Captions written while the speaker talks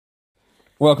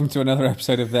Welcome to another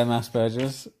episode of Them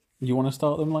Aspergers. You want to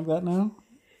start them like that now?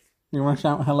 You want to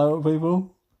shout hello at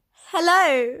people?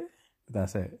 Hello.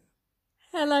 That's it.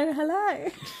 Hello,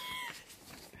 hello.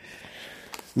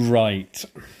 Right.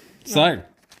 So,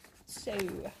 So,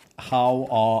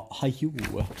 how are you?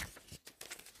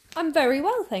 I'm very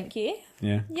well, thank you.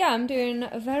 Yeah. Yeah, I'm doing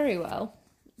very well.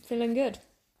 Feeling good.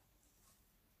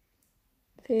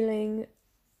 Feeling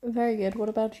very good. What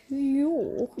about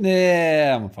you?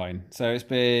 Yeah, I'm fine. So it's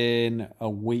been a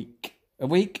week. A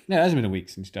week? No, it hasn't been a week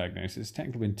since diagnosis. It's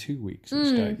technically been 2 weeks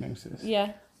since diagnosis.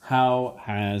 Yeah. How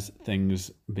has things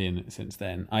been since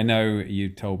then? I know you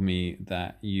told me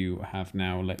that you have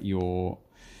now let your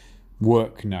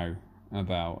work know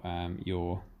about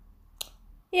your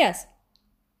Yes.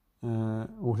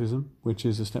 autism, which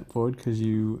is a step forward because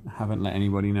you haven't let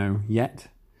anybody know yet,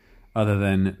 other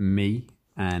than me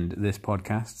and this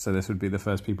podcast. So this would be the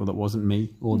first people that wasn't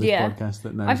me or this podcast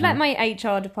that knows. I've let my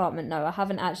HR department know. I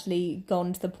haven't actually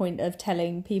gone to the point of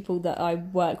telling people that I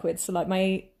work with. So, like,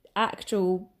 my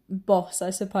actual boss, I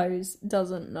suppose,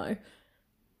 doesn't know.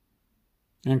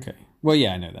 Okay. Well,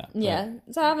 yeah, I know that. Yeah.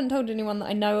 So I haven't told anyone that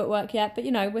I know at work yet. But,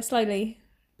 you know, we're slowly...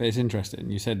 But it's interesting.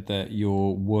 You said that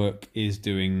your work is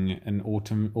doing an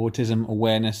autism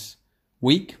awareness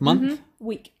month?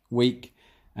 Week.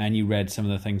 And you read some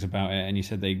of the things about it and you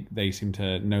said they seem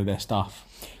to know their stuff.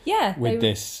 Yeah.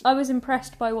 This. I was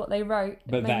impressed by what they wrote.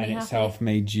 But that in itself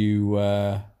made you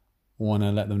want to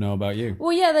let them know about you.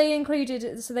 Well, yeah, they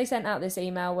included... So they sent out this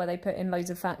email where they put in loads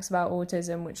of facts about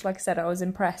autism, which, like I said, I was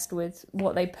impressed with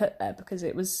what they put there because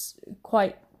it was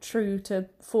quite true to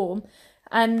form.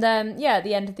 And, yeah, at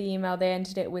the end of the email, they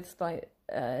ended it with, like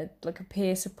a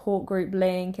peer support group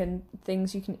link and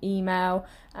things you can email.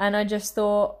 And I just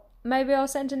thought, maybe I'll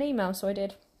send an email, so I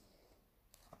did.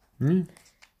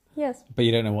 Yes. But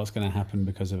you don't know what's going to happen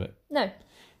because of it. No.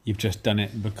 You've just done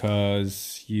it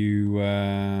because you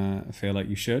feel like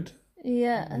you should.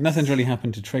 Yeah. Nothing's really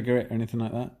happened to trigger it or anything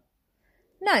like that.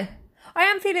 No. I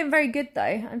am feeling very good, though.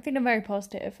 I'm feeling very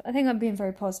positive. I think I'm being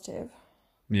very positive.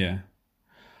 Yeah.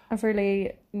 I've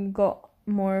really got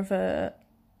more of a...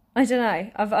 I don't know.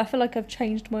 I feel like I've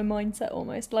changed my mindset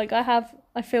almost. Like, I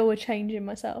feel a change in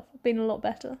myself. I've been a lot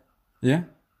better. Yeah?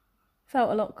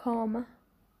 Felt a lot calmer.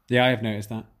 Yeah, I have noticed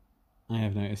that. I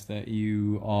have noticed that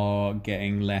you are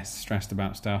getting less stressed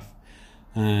about stuff.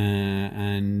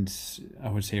 And I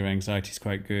would say your anxiety is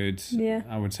quite good. Yeah.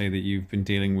 I would say that you've been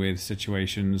dealing with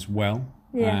situations well.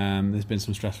 Yeah. There's been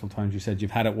some stressful times you said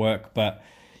you've had at work, but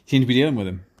you seem to be dealing with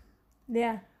them.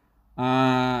 Yeah.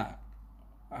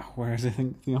 Whereas I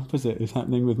think the opposite is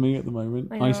happening with me at the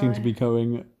moment. I seem to be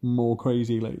going more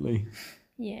crazy lately.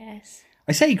 Yes.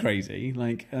 I say crazy,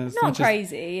 like... not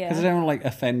crazy, yeah. Because I don't want to,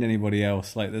 offend anybody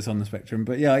else, that's on the spectrum.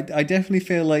 But yeah, I definitely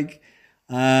feel like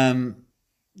some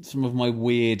of my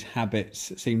weird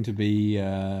habits seem to be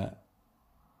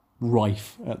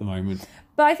rife at the moment.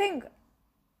 But I think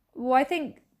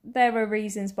there are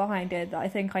reasons behind it that I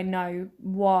think I know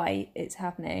why it's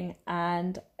happening.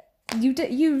 And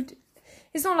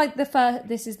it's not like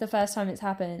this is the first time it's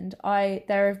happened.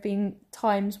 There have been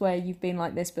times where you've been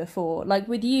like this before. Like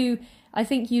with you, I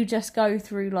think you just go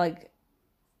through like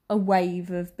a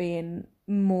wave of being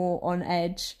more on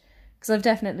edge. Because I've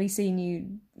definitely seen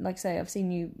you, like I say, I've seen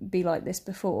you be like this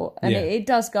before. And it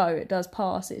does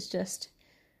pass. It's just,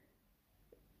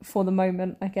 for the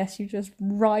moment, I guess you just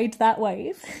ride that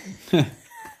wave.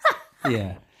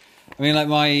 Yeah. I mean, like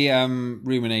my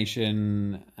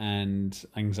rumination and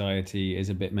anxiety is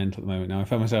a bit mental at the moment now. I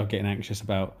find myself getting anxious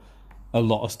about a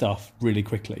lot of stuff really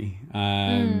quickly,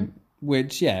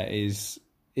 which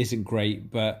isn't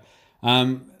great. But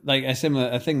like a thing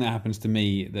that happens to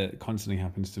me that constantly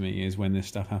happens to me is when this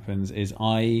stuff happens is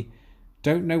I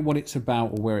don't know what it's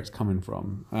about or where it's coming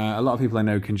from. A lot of people I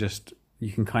know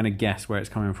you can kind of guess where it's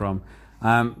coming from.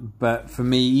 But for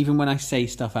me, even when I say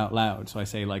stuff out loud, so I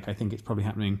say like I think it's probably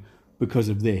happening because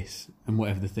of this, and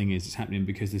whatever the thing is, it's happening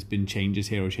because there's been changes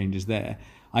here or changes there.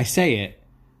 I say it,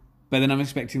 but then I'm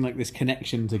expecting like this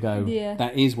connection to go,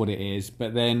 that is what it is,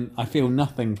 but then I feel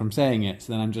nothing from saying it,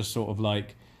 so then I'm just sort of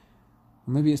like,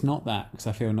 well, maybe it's not that, because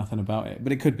I feel nothing about it,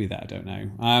 but it could be that, I don't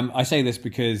know. I say this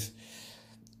because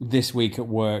this week at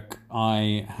work,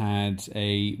 I had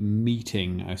a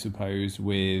meeting, I suppose,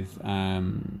 with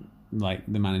like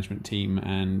the management team,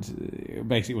 and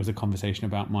basically it was a conversation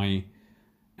about my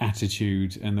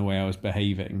attitude and the way I was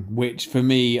behaving, which for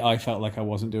me, I felt like I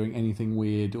wasn't doing anything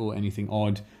weird or anything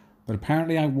odd, but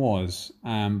apparently I was,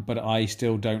 but I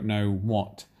still don't know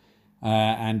what.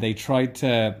 And they tried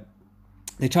to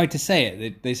say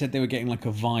it. They said they were getting like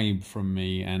a vibe from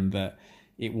me, and that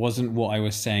it wasn't what I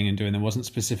was saying and doing. There wasn't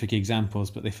specific examples,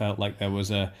 but they felt like there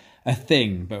was a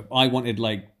thing. But I wanted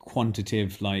like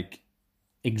quantitative like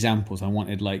examples. I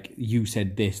wanted like, you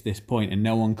said this point, and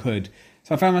no one could.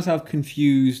 So I found myself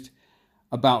confused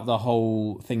about the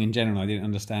whole thing in general. I didn't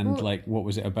understand like what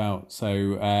was it about.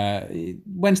 So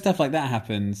when stuff like that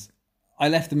happens, I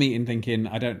left the meeting thinking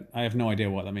I have no idea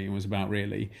what that meeting was about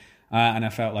really. And I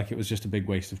felt like it was just a big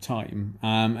waste of time.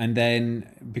 And then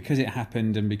because it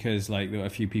happened, and because like there were a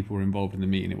few people were involved in the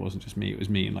meeting, it wasn't just me, it was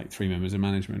me and like 3 members of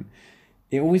management.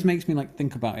 It always makes me like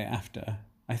think about it after.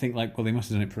 I think like, well, they must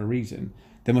have done it for a reason.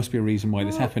 There must be a reason why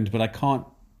this happened, but I can't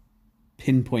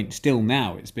pinpoint still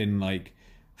now. It's been like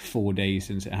 4 days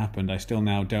since it happened. I still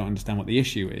now don't understand what the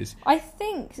issue is. I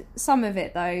think some of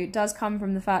it though does come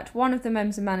from the fact one of the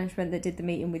members of management that did the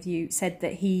meeting with you said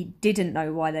that he didn't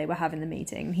know why they were having the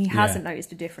meeting. He hasn't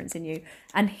noticed a difference in you,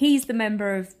 and he's the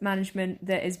member of management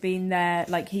that has been there.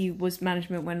 Like, he was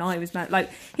management when I was like,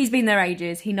 he's been there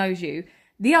ages. He knows you.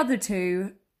 The other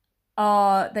two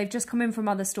they've just come in from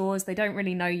other stores. They don't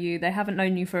really know you. They haven't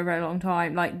known you for a very long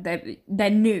time. Like, they're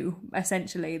new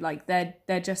essentially. Like,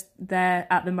 they're just there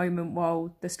at the moment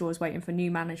while the store's waiting for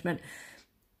new management.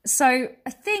 So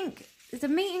I think the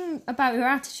meeting about your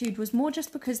attitude was more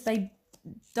just because they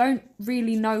don't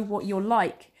really know what you're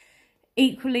like.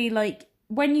 Equally, like,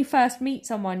 when you first meet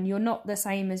someone, you're not the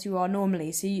same as you are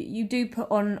normally. So you do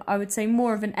put on, I would say,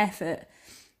 more of an effort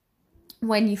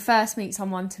when you first meet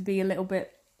someone to be a little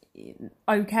bit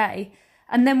okay.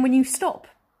 And then when you stop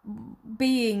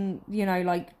being, you know,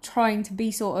 like trying to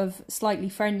be sort of slightly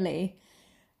friendly,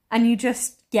 and you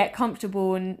just get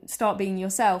comfortable and start being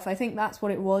yourself, I think that's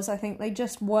what it was. I think they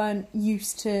just weren't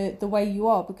used to the way you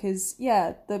are, because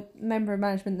the member of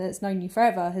management that's known you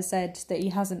forever has said that he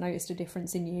hasn't noticed a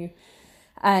difference in you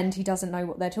and he doesn't know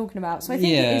what they're talking about. So I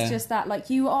think it is just that, like,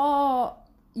 you are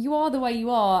the way you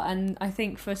are, and I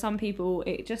think for some people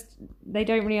they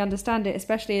don't really understand it,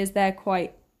 especially as they're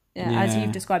quite as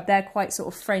you've described, they're quite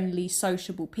sort of friendly,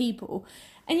 sociable people,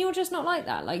 and you're just not like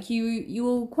that. Like,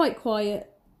 you're quite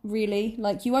quiet, really.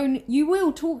 Like, you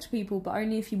will talk to people, but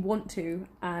only if you want to,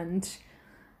 and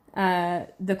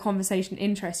the conversation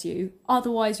interests you.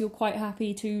 Otherwise, you're quite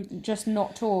happy to just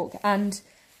not talk. And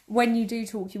when you do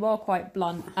talk, you are quite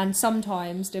blunt, and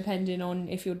sometimes, depending on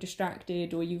if you're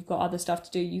distracted or you've got other stuff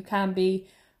to do, you can be,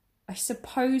 I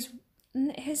suppose,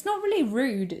 it's not really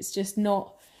rude, it's just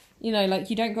not, you know, like,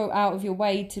 you don't go out of your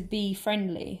way to be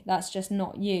friendly. That's just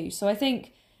not you. So I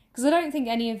think, because I don't think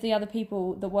any of the other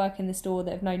people that work in the store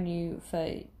that have known you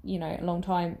for, you know, a long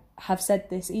time have said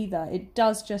this either. It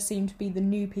does just seem to be the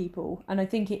new people, and I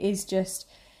think it is just,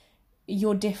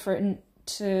 you're different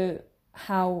to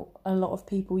how a lot of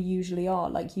people usually are.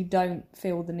 Like, you don't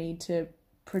feel the need to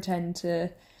pretend to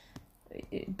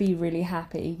be really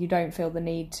happy. You don't feel the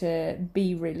need to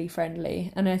be really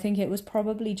friendly. And I think it was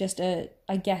probably just a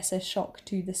shock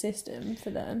to the system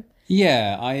for them.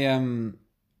 Yeah,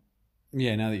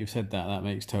 now that you've said that, that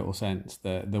makes total sense.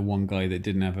 The one guy that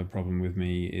didn't have a problem with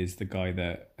me is the guy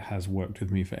that has worked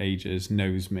with me for ages,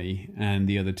 knows me, and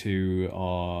the other two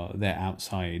they're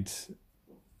outside.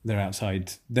 They're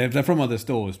from other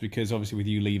stores, because obviously with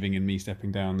you leaving and me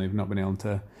stepping down, they've not been able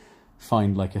to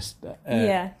find like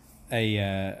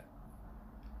a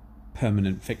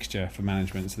permanent fixture for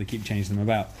management, so they keep changing them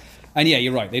about. And yeah,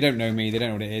 you're right, they don't know me, they don't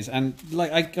know what it is. And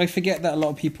like, I forget that a lot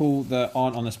of people that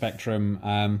aren't on the spectrum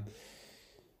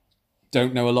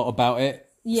don't know a lot about it.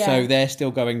 So they're still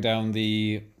going down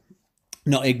the,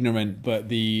 not ignorant, but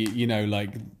the, you know,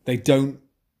 like, they don't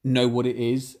know what it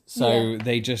is, so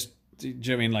they just, do you know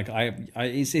what I mean? Like,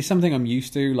 it's something I'm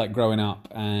used to, like, growing up,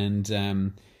 and do you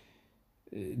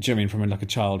know what I mean, from like a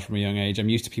child, from a young age, I'm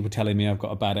used to people telling me I've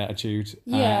got a bad attitude,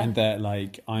 and that,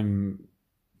 like, I'm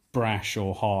brash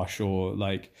or harsh, or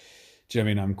like, do you know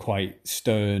what I mean, I'm quite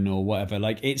stern or whatever.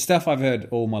 Like, it's stuff I've heard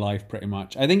all my life pretty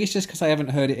much. I think it's just because I haven't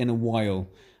heard it in a while.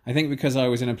 I think because I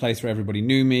was in a place where everybody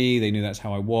knew me, they knew that's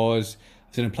how I was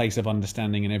in a place of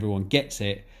understanding and everyone gets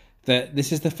it, that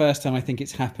this is the first time I think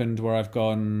it's happened where I've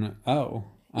gone,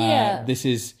 this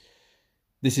is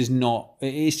not,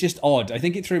 it's just odd. I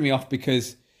think it threw me off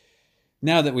because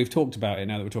now that we've talked about it,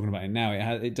 now that we're talking about it now,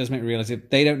 it does make me realise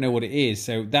that they don't know what it is.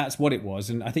 So that's what it was.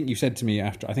 And I think you said to me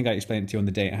after, I think I explained it to you on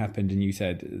the day it happened, and you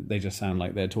said they just sound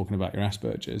like they're talking about your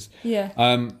Asperger's. Yeah.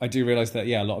 I do realise that,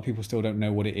 a lot of people still don't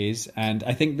know what it is. And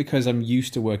I think because I'm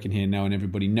used to working here now and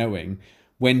everybody knowing,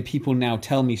 when people now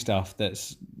tell me stuff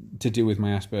that's to do with my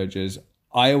Asperger's,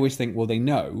 I always think, well, they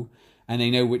know. And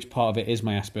they know which part of it is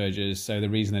my Asperger's, so the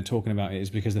reason they're talking about it is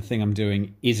because the thing I'm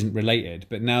doing isn't related.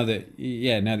 But now that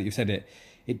you've said it,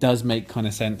 it does make kind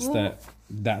of sense that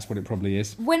that's what it probably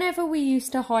is. Whenever we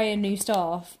used to hire new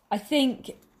staff, I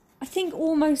think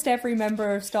almost every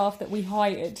member of staff that we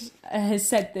hired has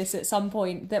said this at some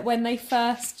point, that when they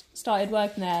first started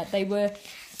working there, they were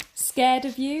scared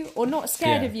of you, or not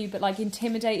scared of you, but like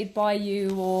intimidated by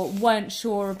you, or weren't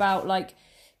sure about like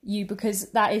you,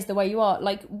 because that is the way you are.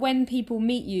 Like when people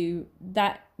meet you,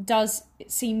 that does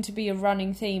seem to be a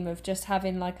running theme of just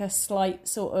having like a slight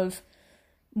sort of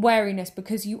wariness,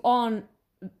 because you aren't,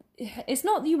 it's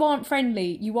not that you aren't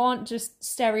friendly, you aren't just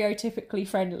stereotypically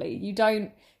friendly. You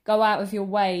don't go out of your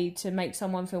way to make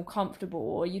someone feel comfortable,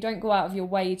 or you don't go out of your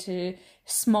way to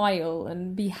smile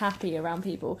and be happy around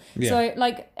people. Yeah. So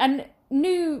like, and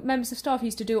new members of staff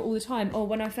used to do it all the time. Oh,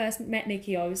 when I first met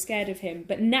Nicky, I was scared of him,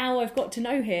 but now I've got to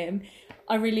know him,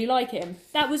 I really like him.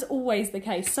 That was always the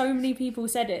case. So many people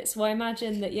said it. So I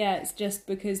imagine that, yeah, it's just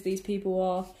because these people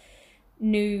are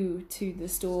new to the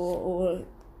store or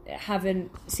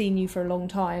haven't seen you for a long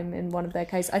time in one of their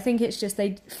cases. I think it's just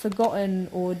they'd forgotten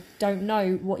or don't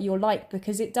know what you're like,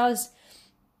 because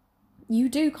you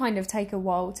do kind of take a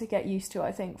while to get used to,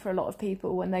 I think, for a lot of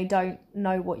people when they don't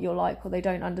know what you're like or they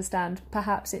don't understand.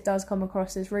 Perhaps it does come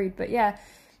across as rude, but yeah.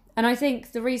 And I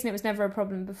think the reason it was never a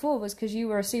problem before was because you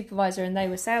were a supervisor and they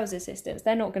were sales assistants.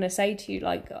 They're not going to say to you,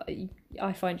 like,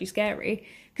 I find you scary.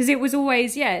 Because it was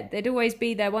always, yeah, they'd always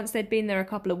be there. Once they'd been there a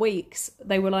couple of weeks,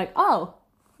 they were like, oh,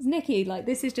 it's Nicky, like,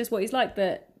 this is just what he's like.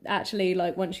 But actually,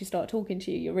 like, once you start talking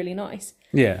to you, you're really nice.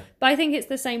 Yeah. But I think it's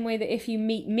the same way that if you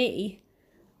meet me,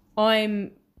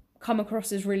 I'm come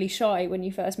across as really shy when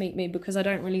you first meet me, because I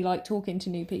don't really like talking to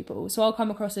new people. So I'll come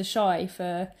across as shy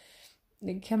for,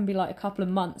 it can be like a couple of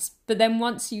months. But then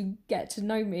once you get to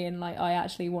know me and like I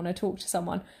actually want to talk to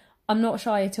someone, I'm not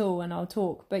shy at all and I'll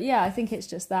talk. But yeah, I think it's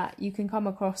just that you can come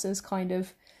across as kind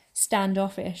of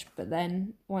standoffish, but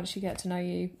then once you get to know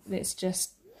you, it's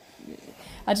just,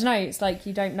 I don't know, it's like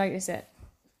you don't notice it.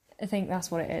 I think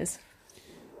that's what it is.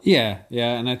 Yeah,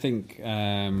 and I think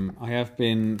I have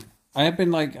been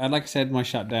like I said, my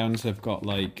shutdowns have got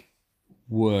like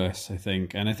worse, I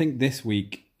think. And I think this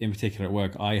week in particular at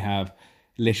work, I have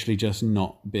literally just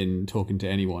not been talking to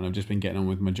anyone. I've just been getting on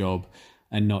with my job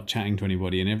and not chatting to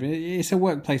anybody. And it's a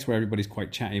workplace where everybody's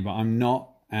quite chatty, but I'm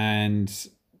not. And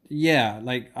yeah,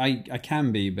 like I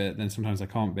can be, but then sometimes I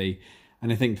can't be.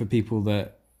 And I think for people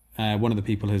that, one of the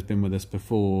people has been with us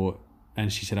before,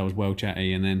 and she said I was well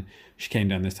chatty, and then she came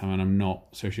down this time and I'm not,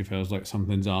 so she feels like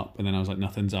something's up, and then I was like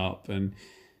nothing's up. And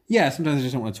yeah, sometimes I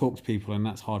just don't want to talk to people, and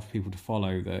that's hard for people to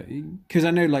follow. That, because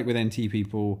I know, like with NT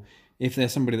people, if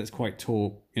there's somebody that's quite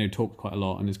talks quite a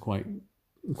lot and is quite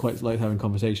like having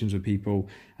conversations with people,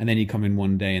 and then you come in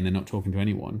one day and they're not talking to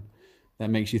anyone, that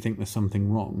makes you think there's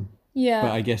something wrong. Yeah.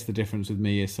 But I guess the difference with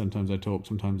me is sometimes I talk,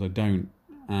 sometimes I don't.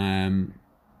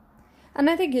 And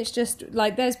I think it's just,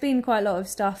 like, there's been quite a lot of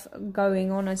stuff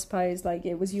going on, I suppose. Like,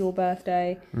 it was your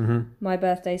birthday. Mm-hmm. My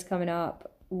birthday's coming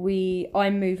up.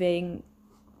 I'm moving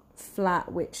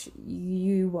flat, which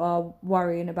you are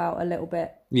worrying about a little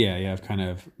bit. Yeah, I've kind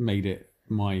of made it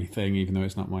my thing, even though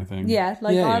it's not my thing. Yeah,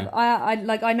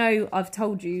 like, I know I've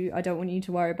told you I don't want you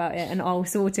to worry about it, and I'll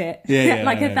sort it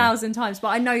like 1,000 times. But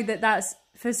I know that's,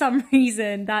 for some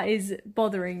reason, that is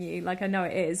bothering you. Like, I know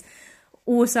it is.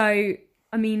 Also,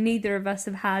 I mean, neither of us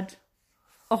have had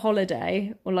a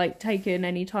holiday or like taken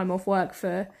any time off work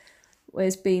for, well,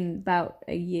 it's been about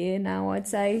a year now, I'd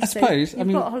say. I suppose. You've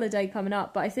got a holiday coming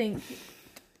up, but I think,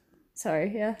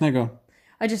 sorry, yeah. No, go on.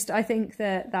 I think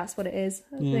that's what it is.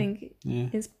 I think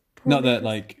it's not that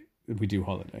like we do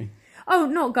holiday. Oh,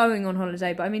 not going on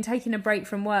holiday, but I mean taking a break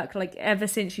from work. Like ever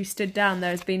since you stood down,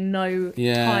 there's been no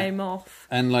time off.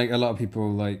 And like a lot of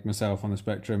people like myself on the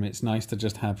spectrum, it's nice to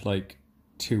just have like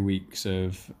 2 weeks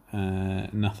of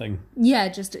nothing. Yeah,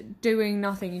 just doing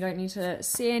nothing. You don't need to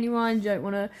see anyone. You don't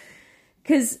want to,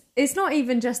 because it's not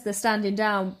even just the standing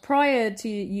down. Prior to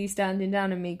you standing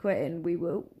down and me quitting, we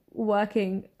were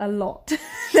working a lot.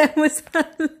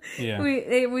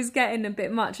 It was getting a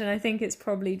bit much, and I think it's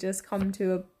probably just come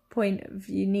to a point of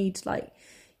you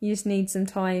just need some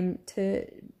time to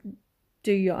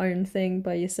do your own thing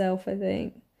by yourself, I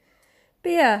think. But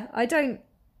yeah, I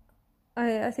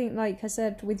think, like I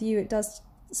said, with you, it does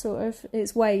sort of,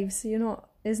 it's waves.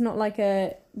 It's not like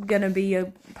gonna be a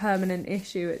permanent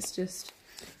issue. It's just,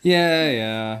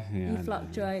 yeah. You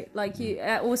fluctuate. Like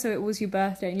also it was your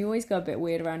birthday, and you always go a bit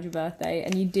weird around your birthday,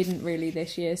 and you didn't really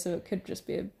this year, so it could just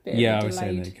be a bit. Yeah, I was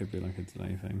saying that it could be like a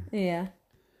delay thing. Yeah.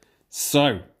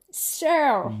 So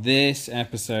this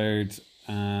episode,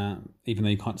 even though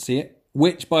you can't see it,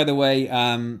 which by the way,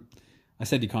 I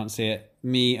said you can't see it.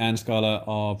 Me and Scarlett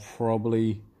are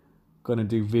probably going to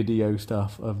do video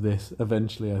stuff of this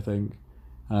eventually, I think.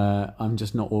 I'm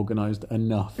just not organised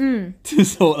enough to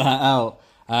sort that out.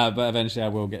 But eventually I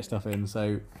will get stuff in.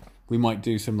 So we might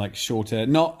do some like shorter,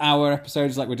 not hour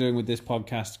episodes like we're doing with this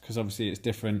podcast, because obviously it's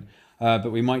different.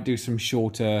 But we might do some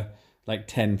shorter, like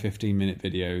 10, 15 minute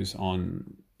videos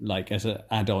on like as an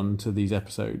add-on to these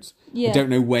episodes. I don't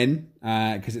know when,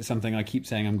 because it's something I keep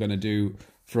saying I'm going to do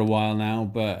for a while now,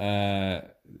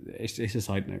 but it's a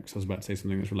side note because I was about to say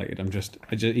something that's related.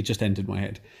 It just entered my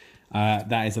head.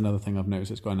 That is another thing I've noticed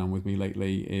that's going on with me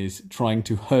lately, is trying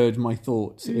to herd my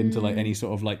thoughts into like any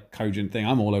sort of like cogent thing.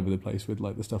 I'm all over the place with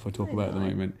like the stuff I talk about at the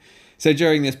moment. So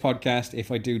during this podcast,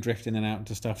 if I do drift in and out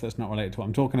to stuff that's not related to what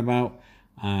I'm talking about,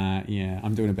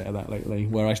 I'm doing a bit of that lately,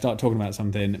 where I start talking about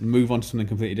something, move on to something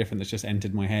completely different that's just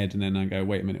entered my head, and then I go,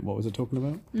 wait a minute, what was I talking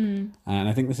about? And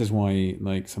I think this is why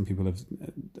like some people have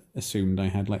assumed I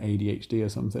had like ADHD or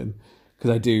something, because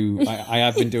I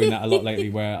have been doing that a lot lately,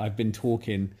 where I've been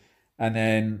talking and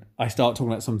then I start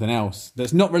talking about something else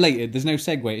that's not related. There's no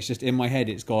segue. It's just in my head.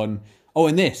 It's gone, oh,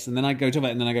 and this. And then I go to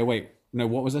it and then I go, wait, no,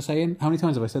 what was I saying? How many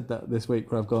times have I said that this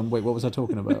week where I've gone, wait, what was I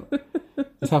talking about?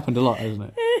 It's happened a lot,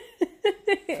 hasn't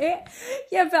it?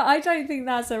 Yeah, but I don't think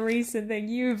that's a recent thing.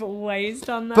 You've always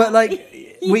done that. But like,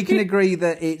 we can agree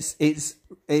that it's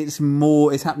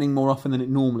happening more often than it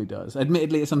normally does.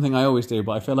 Admittedly, it's something I always do,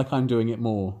 but I feel like I'm doing it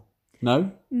more.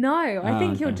 No? No, I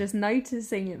think you're just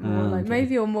noticing it more. Like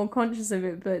maybe you're more conscious of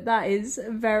it, but that is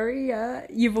very,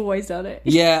 you've always done it.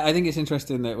 Yeah, I think it's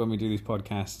interesting that when we do these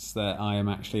podcasts that I am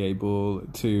actually able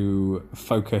to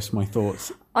focus my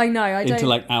thoughts into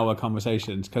like our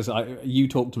conversations, because you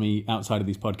talk to me outside of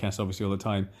these podcasts obviously all the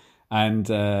time, and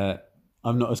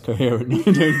I'm not as coherent,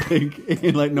 I don't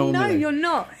think, like normally. No, you're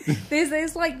not.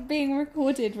 There's like being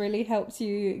recorded really helps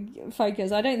you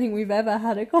focus. I don't think we've ever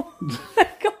had a conversation.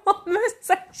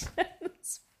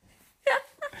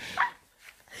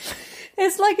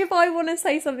 It's like if I want to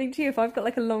say something to you, if I've got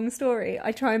like a long story,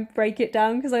 I try and break it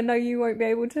down because I know you won't be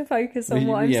able to focus on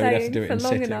what I'm saying for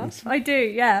long enough. I do,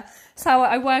 yeah. So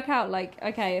I work out like,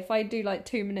 okay, if I do like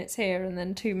 2 minutes here and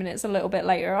then 2 minutes a little bit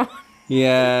later on.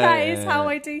 Yeah. That is how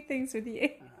I do things with you.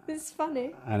 It's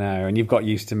funny. I know, and you've got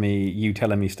used to you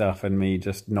telling me stuff and me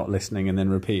just not listening and then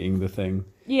repeating the thing.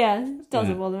 Yeah, it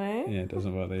doesn't bother me. Yeah, it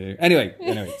doesn't bother you. Anyway,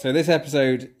 so this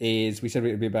episode we said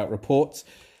it would be about reports.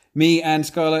 Me and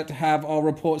Scarlett have our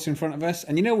reports in front of us.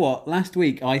 And you know what? Last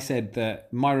week I said that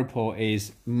my report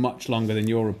is much longer than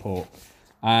your report.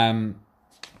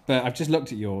 But I've just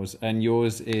looked at yours, and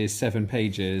yours is 7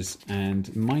 pages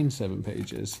and mine's 7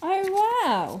 pages. Oh,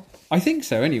 wow. I think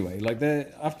so anyway. Like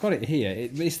I've got it here.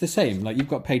 It's the same. Like you've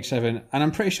got page 7, and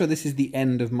I'm pretty sure this is the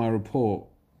end of my report.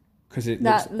 Because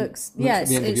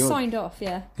it's signed off,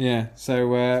 yeah. Yeah, so,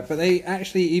 but they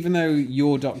actually, even though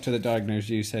your doctor that diagnosed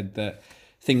you said that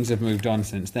things have moved on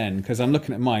since then, because I'm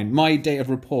looking at mine. My date of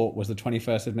report was the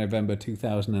 21st of November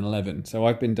 2011, so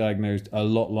I've been diagnosed a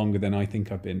lot longer than I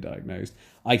think I've been diagnosed.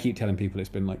 I keep telling people it's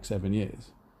been like 7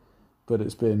 years, but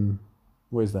it's been,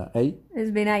 what is that, 8?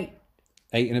 It's been 8.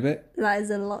 8 and a bit? That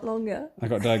is a lot longer. I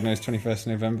got diagnosed 21st of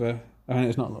November. I mean,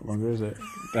 it's not a lot longer, is it?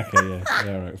 Okay, yeah,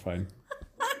 all right, fine.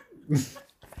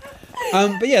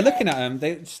 But yeah, looking at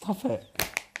them, stop it.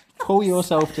 Pull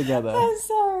yourself together. I'm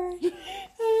sorry.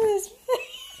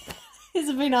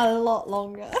 It's been a lot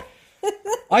longer.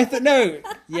 I don't know.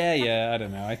 I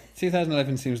don't know.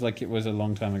 2011 seems like it was a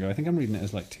long time ago. I think I'm reading it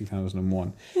as like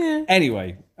 2001. Yeah.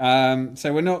 Anyway,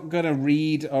 so we're not going to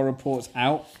read our reports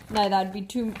out. No, that'd be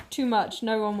too much.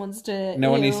 No one wants to.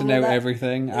 No one needs to know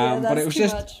everything. But it was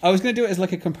just, much. I was going to do it as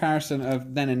like a comparison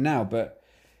of then and now. But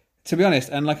to be honest,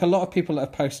 and like a lot of people that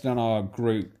have posted on our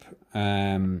group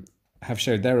have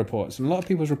showed their reports, and a lot of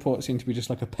people's reports seem to be just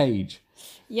like a page.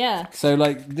 Yeah. So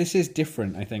like this is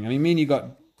different, I think. I mean, me and you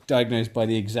got diagnosed by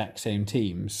the exact same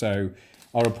team, so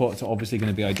our reports are obviously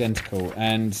going to be identical.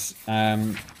 And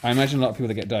I imagine a lot of people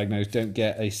that get diagnosed don't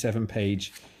get a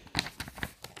 7-page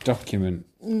document.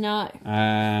 No.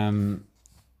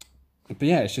 But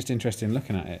yeah, it's just interesting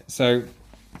looking at it. So,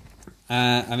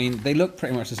 I mean, they look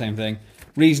pretty much the same thing.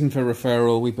 Reason for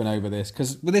referral, we've been over this,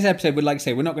 because with this episode, we'd like to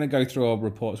say we're not going to go through our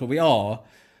reports. Well, we are,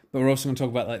 but we're also going to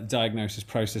talk about like the diagnosis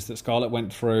process that Scarlett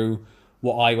went through,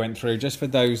 what I went through, just for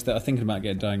those that are thinking about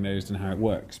getting diagnosed and how it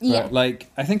works. But like,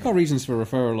 I think our reasons for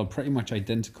referral are pretty much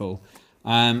identical.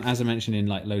 As I mentioned in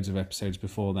like loads of episodes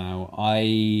before now,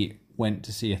 I went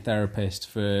to see a therapist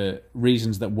for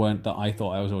reasons that weren't that I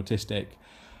thought I was autistic.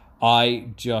 I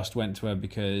just went to her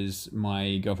because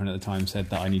my girlfriend at the time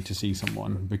said that I need to see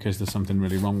someone because there's something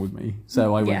really wrong with me.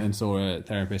 So I went and saw a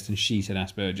therapist, and she said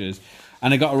Asperger's.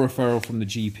 And I got a referral from the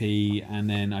GP, and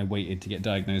then I waited to get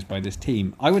diagnosed by this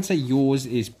team. I would say yours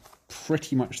is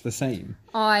pretty much the same.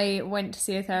 I went to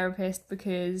see a therapist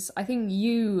because I think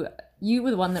you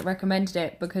were the one that recommended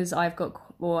it, because I've got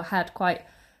or had quite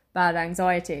bad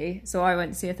anxiety. So I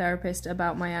went to see a therapist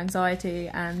about my anxiety,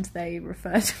 and they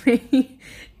referred me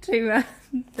to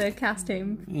the CAS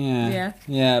team.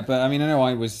 Yeah. But I mean,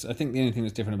 I think the only thing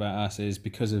that's different about us is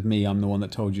because of me, I'm the one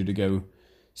that told you to go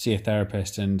see a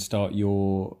therapist and start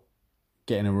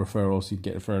getting a referral so you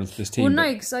get referrals to this team. Well,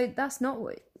 no, because that's not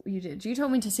what you did. You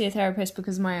told me to see a therapist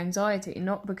because of my anxiety,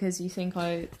 not because you think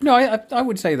I... No, I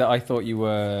would say that I thought you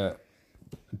were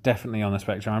definitely on the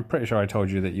spectrum. I'm pretty sure I told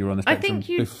you that you were on the spectrum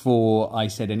before I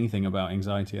said anything about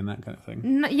anxiety and that kind of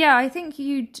thing. Yeah, I think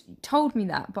you told me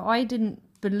that, but I didn't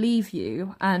believe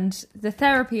you. And the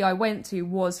therapy I went to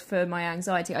was for my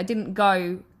anxiety. I didn't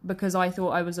go because I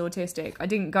thought I was autistic. I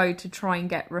didn't go to try and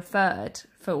get referred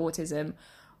for autism.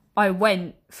 I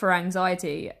went for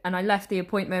anxiety, and I left the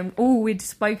appointment. All we'd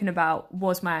spoken about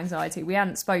was my anxiety. We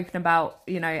hadn't spoken about,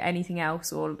 anything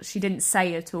else, or she didn't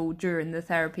say at all during the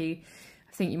therapy,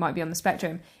 I think you might be on the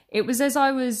spectrum. It was as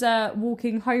I was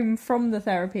walking home from the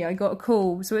therapy, I got a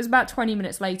call. So it was about 20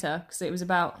 minutes later, because it was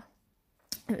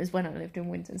when I lived in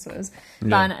Winton, so it was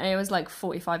it was like a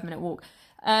 45-minute walk.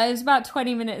 It was about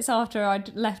 20 minutes after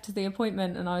I'd left the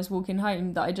appointment and I was walking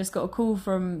home that I just got a call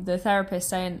from the therapist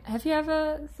saying, have you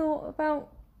ever thought about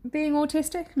being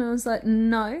autistic? And I was like,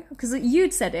 no, because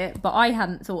you'd said it, but I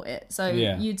hadn't thought it. So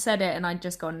you'd said it and I'd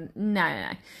just gone, no.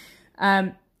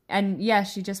 And yeah,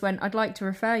 she just went, I'd like to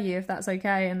refer you if that's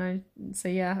okay. And I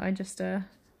just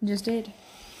did.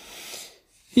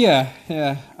 Yeah.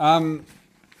 So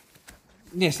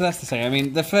that's the same. I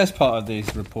mean, the first part of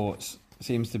these reports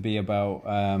seems to be about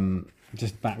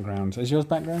just background. Is yours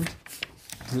background?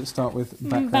 Does it start with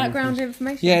background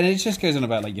information? Yeah, and it just goes on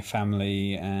about like your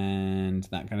family and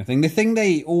that kind of thing. The thing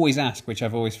they always ask, which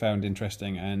I've always found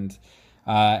interesting, and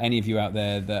any of you out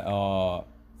there that are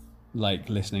like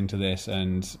listening to this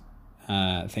and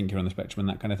think you're on the spectrum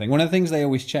and that kind of thing, one of the things they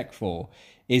always check for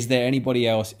is there anybody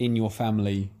else in your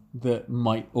family that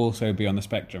might also be on the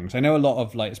spectrum. So I know a lot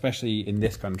of, like, especially in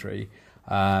this country,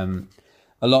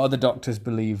 a lot of the doctors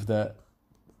believe that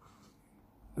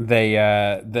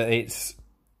that it's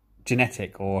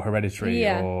genetic or hereditary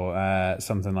or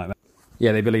something like that.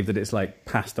 Yeah, they believe that it's like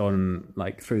passed on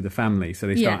like through the family. So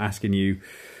they start asking you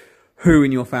who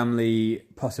in your family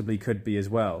possibly could be as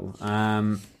well.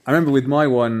 I remember with my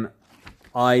one,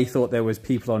 I thought there was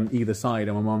people on either side,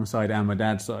 on my mom's side and my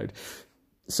dad's side.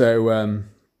 So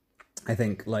I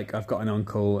think, like, I've got an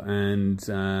uncle, and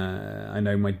I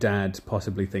know my dad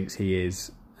possibly thinks he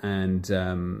is, and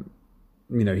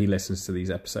he listens to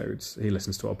these episodes, he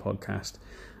listens to our podcast,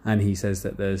 and he says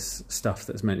that there's stuff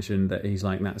that's mentioned that he's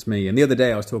like, that's me. And the other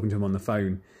day I was talking to him on the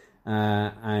phone,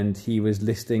 and he was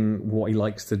listing what he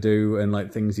likes to do and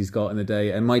like things he's got in the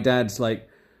day, and my dad's like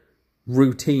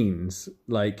routines,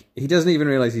 like he doesn't even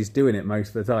realize he's doing it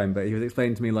most of the time, but he was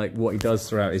explaining to me like what he does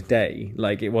throughout his day.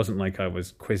 Like, it wasn't like I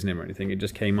was quizzing him or anything, it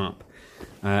just came up,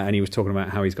 and he was talking about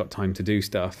how he's got time to do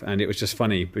stuff, and it was just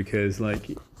funny because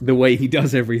like the way he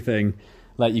does everything,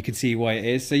 like you could see why it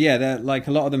is. So yeah, they're like,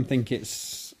 a lot of them think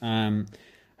it's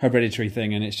hereditary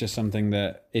thing, and it's just something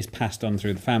that is passed on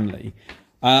through the family.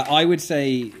 I would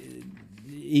say,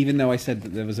 even though I said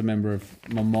that there was a member of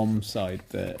my mom's side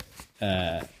that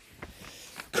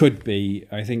could be,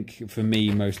 I think for me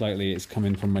most likely it's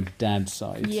coming from my dad's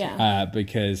side.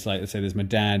 Because like I say, there's my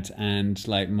dad and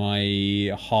like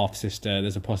my half sister,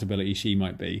 there's a possibility she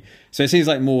might be. So it seems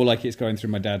like more like it's going through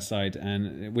my dad's side,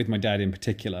 and with my dad in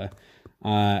particular,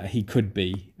 he could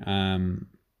be. And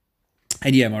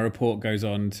yeah, my report goes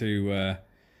on to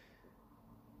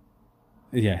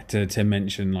to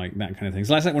mention like that kind of thing.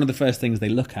 So that's like one of the first things they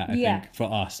look at, I think,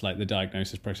 for us, like the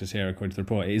diagnosis process here, according to the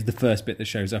report. It is the first bit that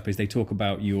shows up, is they talk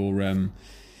about your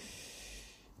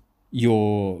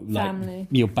like family,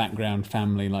 your background,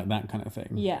 family, like that kind of thing.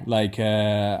 Yeah. Like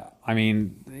I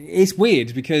mean, it's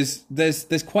weird because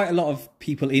there's quite a lot of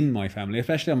people in my family,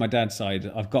 especially on my dad's side.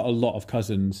 I've got a lot of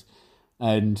cousins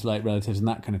and like relatives and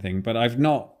that kind of thing, but I've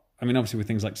not, I mean, obviously with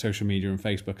things like social media and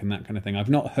Facebook and that kind of thing, I've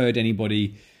not heard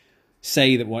anybody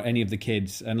say that any of the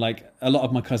kids, and like a lot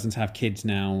of my cousins have kids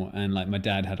now, and like my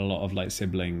dad had a lot of like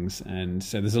siblings, and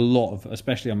so there's a lot of,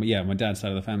 especially on my dad's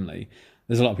side of the family,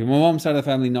 there's a lot of people. My mom's side of the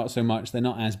family, not so much. They're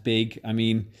not as big. I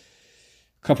mean,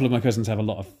 a couple of my cousins have had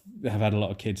a lot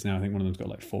of kids now. I think one of them's got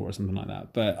like 4 or something like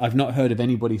that, but I've not heard of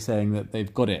anybody saying that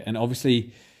they've got it. And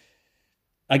obviously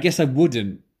I guess I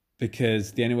wouldn't,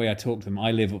 because the only way I talk to them,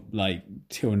 I live like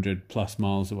 200 plus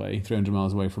miles away, 300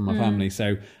 miles away from my family.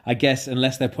 So I guess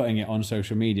unless they're putting it on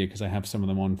social media, because I have some of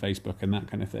them on Facebook and that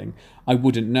kind of thing, I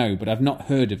wouldn't know, but I've not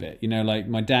heard of it. You know, like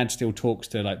my dad still talks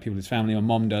to like people in his family, my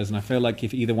mom does. And I feel like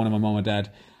if either one of my mom or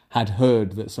dad had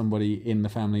heard that somebody in the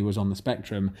family was on the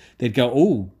spectrum, they'd go,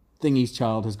 oh, Thingy's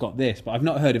child has got this. But I've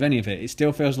not heard of any of it. It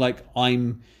still feels like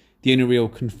I'm the only real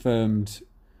confirmed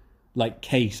like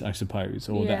case, I suppose,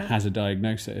 or that has a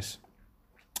diagnosis.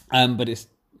 But it's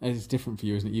different for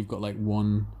you, isn't it? You've got like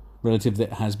one relative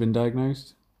that has been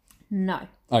diagnosed? No.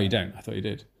 Oh, you don't? I thought you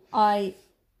did. I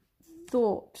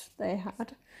thought they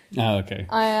had. Oh, okay.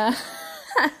 I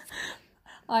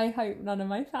hope none of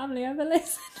my family ever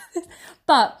listen to this.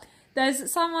 But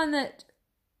there's someone that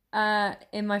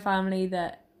in my family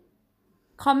that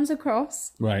comes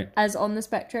across as on the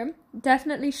spectrum.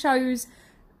 Definitely shows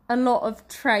a lot of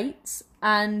traits,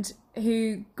 and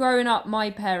who growing up my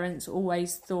parents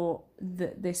always thought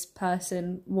that this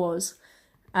person was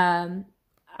and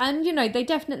you know, they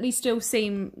definitely still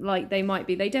seem like they might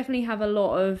be. They definitely have a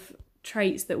lot of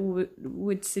traits that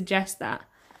would suggest that.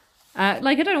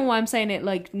 Like, I don't know why I'm saying it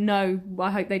like, no, I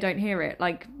hope they don't hear it.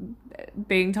 Like,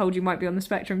 being told you might be on the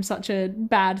spectrum, such a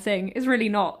bad thing. It's really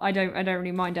not. I don't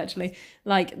really mind, actually.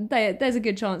 Like, there's a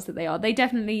good chance that they are. They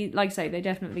definitely, like I say, they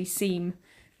definitely seem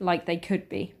like they could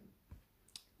be.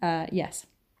 Yes.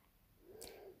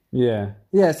 Yeah.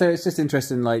 So it's just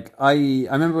interesting. Like I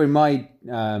remember in my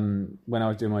when I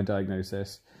was doing my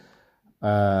diagnosis,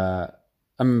 I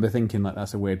remember thinking like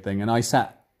that's a weird thing, and I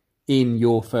sat in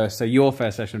your first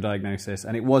session of diagnosis,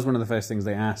 and it was one of the first things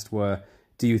they asked were,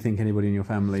 do you think anybody in your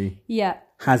family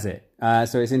has it?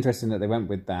 So it's interesting that they went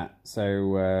with that.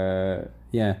 So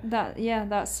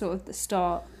that's sort of the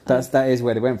start. That is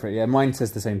where they went for it. Yeah, mine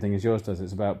says the same thing as yours does.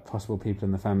 It's about possible people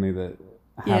in the family that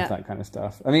have that kind of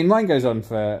stuff. I mean, mine goes on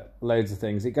for loads of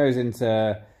things. It goes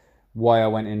into why I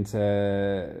went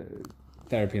into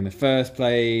therapy in the first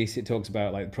place. It talks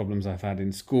about like problems I've had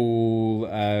in school,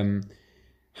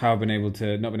 how I've not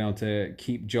been able to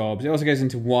keep jobs. It also goes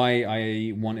into why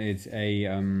I wanted a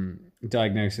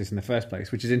diagnosis in the first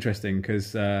place, which is interesting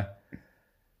because the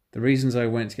reasons I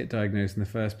went to get diagnosed in the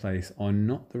first place are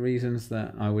not the reasons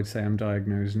that I would say I'm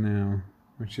diagnosed now,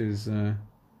 which is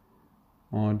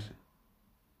odd.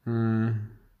 Do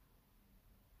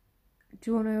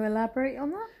you want to elaborate on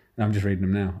that? No, I'm just reading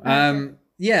them now.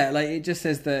 Okay. Like it just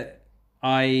says that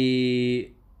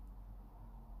actually,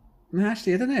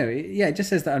 I don't know. It just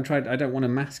says that I don't want to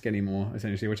mask anymore,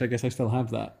 essentially, which I guess I still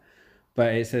have that.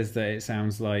 But it says that it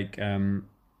sounds like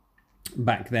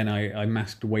back then I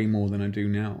masked way more than I do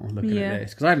now looking at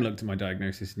this. Because I haven't looked at my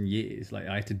diagnosis in years. Like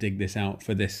I had to dig this out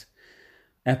for this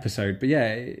episode. But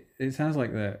yeah, it sounds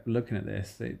like that looking at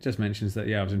this, it just mentions that,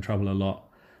 I was in trouble a lot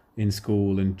in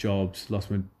school and jobs, lost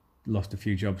a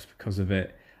few jobs because of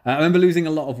it. I remember losing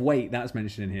a lot of weight. That's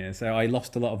mentioned in here. So I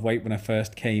lost a lot of weight when I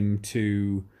first came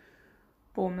to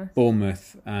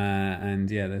Bournemouth, and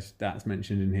that's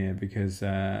mentioned in here because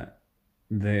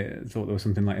they thought there was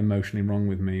something like emotionally wrong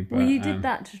with me. But you did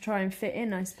that to try and fit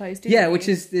in, I suppose. Didn't you? Which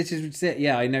is it.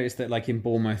 Yeah, I noticed that like in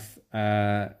Bournemouth,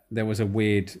 there was a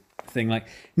weird thing. Like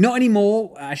not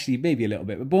anymore, actually, maybe a little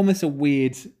bit. But Bournemouth's a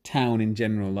weird town in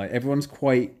general. Like everyone's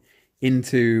quite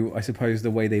into, I suppose, the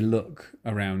way they look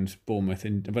around Bournemouth,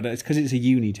 but it's because it's a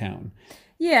uni town.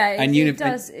 Yeah, it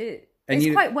does.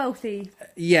 It's quite wealthy.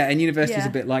 Yeah, and university's a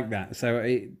bit like that.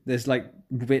 So there's like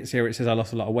bits here. It says I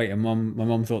lost a lot of weight, and my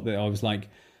mum thought that I was like,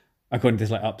 according to this,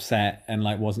 like upset and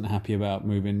like wasn't happy about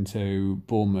moving to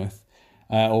Bournemouth,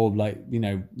 or like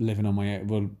living on my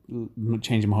own,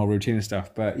 changing my whole routine and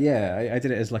stuff. But I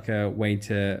did it as like a way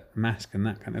to mask and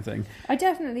that kind of thing. I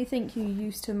definitely think you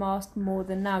used to mask more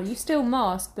than now. You still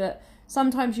mask, but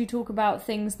sometimes you talk about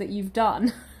things that you've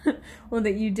done or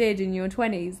that you did in your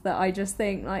 20s that I just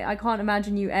think, like, I can't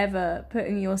imagine you ever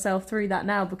putting yourself through that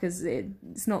now because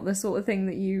it's not the sort of thing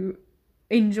that you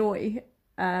enjoy.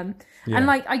 And,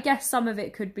 like, I guess some of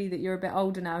it could be that you're a bit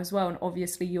older now as well, and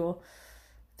obviously your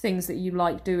things that you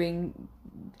like doing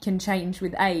can change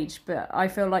with age, but I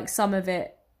feel like some of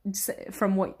it,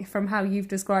 from how you've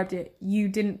described it, you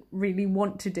didn't really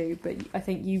want to do, but I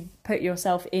think you put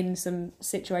yourself in some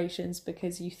situations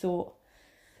because you thought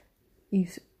you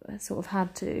sort of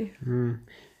had to.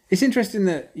 It's interesting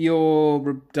that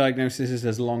your diagnosis is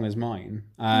as long as mine,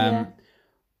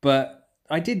 but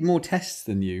I did more tests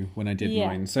than you when I did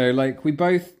mine. So like we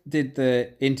both did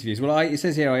the interviews. Well, it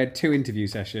says here I had 2 interview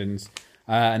sessions,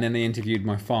 and then they interviewed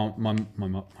my mom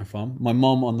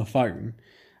on the phone.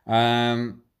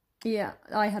 Yeah,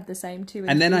 I had the same 2.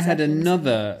 And then I had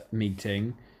another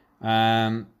meeting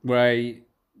where I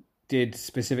did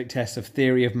specific tests of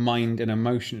theory of mind and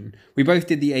emotion. We both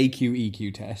did the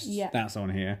AQ-EQ test. Yeah. That's on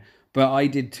here. But I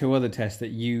did 2 other tests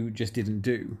that you just didn't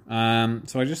do.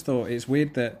 So I just thought it's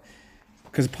weird that...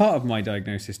 Because part of my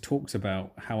diagnosis talks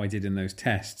about how I did in those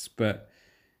tests, but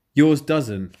yours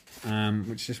doesn't,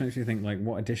 which just makes me think, like,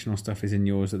 what additional stuff is in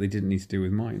yours that they didn't need to do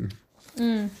with mine?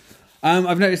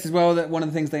 I've noticed as well that one of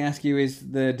the things they ask you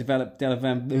is the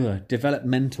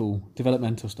developmental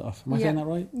stuff. Am I saying that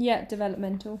right? Yeah,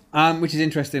 developmental. Which is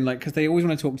interesting, like, because they always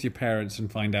want to talk to your parents and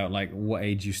find out, like, what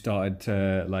age you started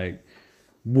to, like,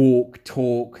 walk,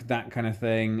 talk, that kind of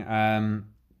thing.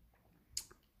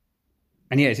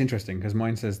 And yeah, it's interesting because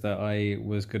mine says that I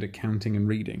was good at counting and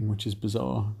reading, which is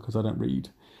bizarre because I don't read.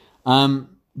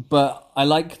 But I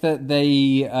like that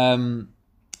they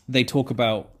talk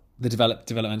about the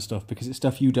development stuff because it's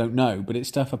stuff you don't know, but it's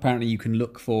stuff apparently you can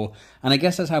look for. And I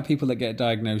guess that's how people that get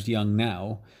diagnosed young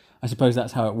now, I suppose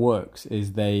that's how it works,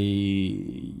 is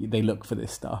they look for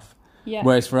this stuff. Yeah.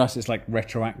 Whereas for us, it's like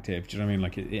retroactive. Do you know what I mean?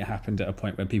 Like it happened at a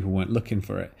point where people weren't looking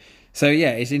for it. So yeah,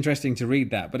 it's interesting to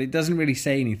read that, but it doesn't really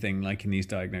say anything like in these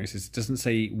diagnoses. It doesn't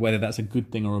say whether that's a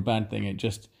good thing or a bad thing. It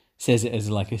just says it as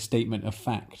like a statement of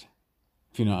fact,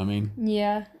 if you know what I mean.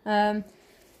 Yeah. I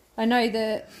know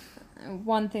that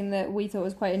one thing that we thought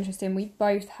was quite interesting, we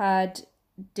both had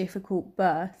difficult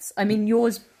births. I mean,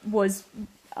 yours was,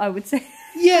 I would say,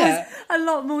 yeah, was a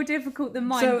lot more difficult than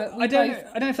mine. So but I don't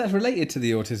know if that's related to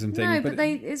the autism thing. No, but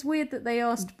it's weird that they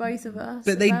asked both of us.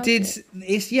 But they did.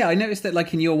 I noticed that,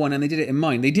 like in your one, and they did it in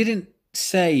mine. They didn't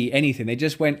say anything. They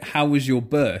just went, "How was your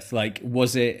birth? Like,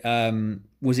 was it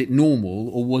normal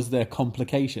or was there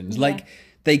complications?" Yeah. Like,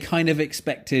 they kind of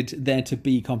expected there to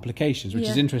be complications, which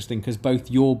is interesting because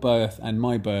both your birth and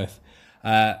my birth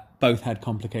both had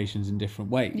complications in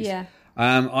different ways. Yeah.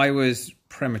 I was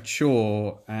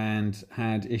premature and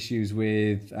had issues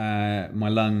with my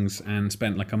lungs and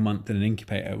spent like a month in an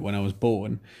incubator when I was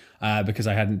born because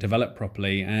I hadn't developed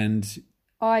properly. And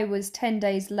I was 10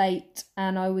 days late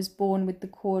and I was born with the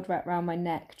cord wrapped around my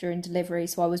neck during delivery.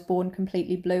 So I was born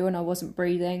completely blue and I wasn't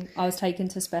breathing. I was taken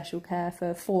to special care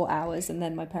for 4 hours and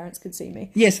then my parents could see me.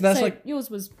 Yeah, so that's like...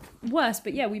 Yours was worse,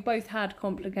 but yeah, we both had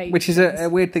complications. Which is a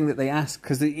weird thing that they ask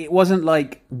because it wasn't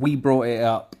like we brought it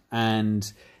up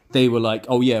and they were like,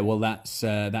 oh yeah, well that's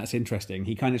interesting.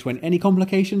 He kind of just went, any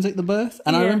complications at the birth?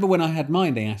 And I remember when I had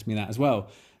mine, they asked me that as well.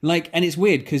 Like, and it's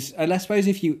weird because I suppose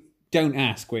if you don't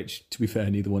ask, which to be fair,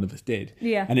 neither one of us did.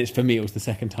 Yeah. And it's for me, it was the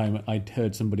second time I'd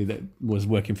heard somebody that was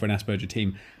working for an Asperger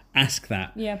team ask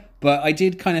that. Yeah. But I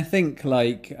did kind of think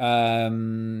like,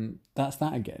 that's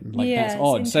that again. Like that's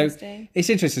odd. So it's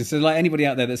interesting. So like anybody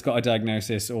out there that's got a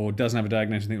diagnosis or doesn't have a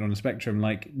diagnosis, think they're on the spectrum,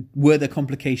 like were there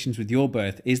complications with your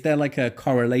birth? Is there like a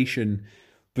correlation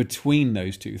between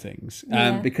those two things?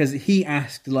 Because he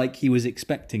asked like he was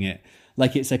expecting it,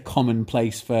 like it's a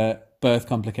commonplace for birth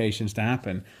complications to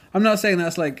happen. I'm not saying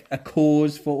that's like a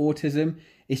cause for autism.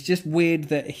 It's just weird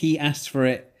that he asked for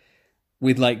it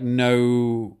with like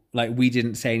no, like we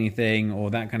didn't say anything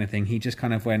or that kind of thing. He just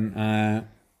kind of went,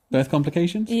 birth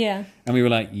complications? Yeah. And we were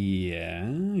like, yeah.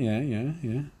 And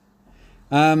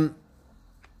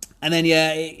then,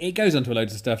 it goes on to a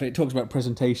load of stuff. It talks about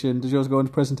presentation. Does yours go on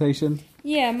to presentation?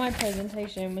 Yeah, my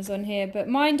presentation was on here, but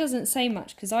mine doesn't say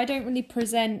much because I don't really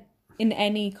present in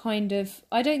any kind of...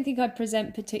 I don't think I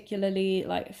present particularly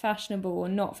like fashionable or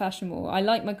not fashionable. I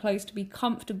like my clothes to be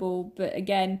comfortable, but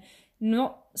again,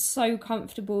 not so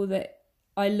comfortable that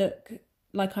I look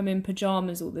like I'm in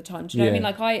pajamas all the time. Do you know what I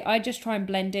mean? Like I just try and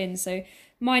blend in. So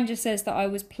mine just says that I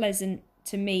was pleasant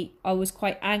to meet. I was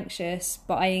quite anxious,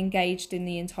 but I engaged in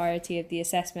the entirety of the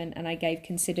assessment and I gave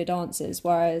considered answers,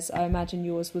 whereas I imagine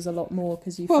yours was a lot more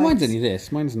because you... Well, mine's only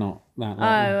this. Mine's not that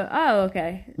long. Oh,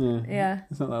 okay. Yeah.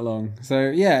 It's not that long.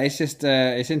 So, yeah, it's just,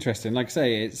 it's interesting. Like I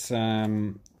say, it's...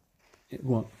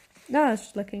 what? No, I was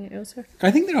just looking at yours.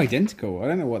 I think they're identical. I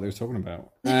don't know what they were talking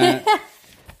about.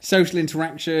 Social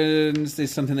interactions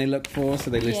is something they look for,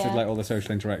 so they listed like all the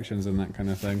social interactions and that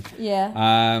kind of thing.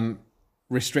 Yeah.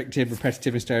 Restrictive,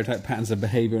 repetitive, and stereotype patterns of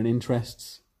behaviour and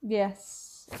interests.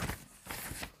 Yes.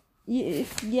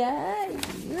 Yeah.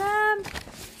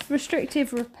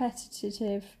 Restrictive,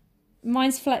 repetitive.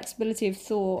 Mine's flexibility of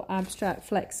thought, abstract,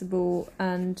 flexible,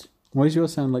 and... Why does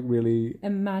yours sound like really...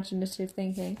 imaginative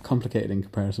thinking? Complicated in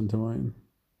comparison to mine.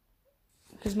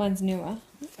 Because mine's newer.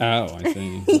 Oh, I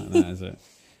see. Like that, is it?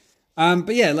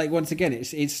 But yeah, like once again,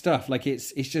 it's stuff. Like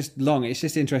it's just long. It's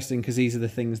just interesting because these are the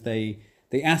things they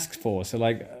ask for. So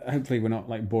like, hopefully we're not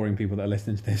like boring people that are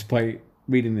listening to this by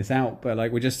reading this out. But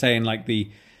like, we're just saying like the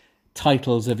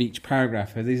titles of each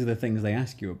paragraph. These are the things they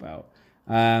ask you about.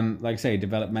 Like I say,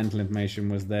 developmental information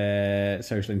was there,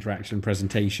 social interaction,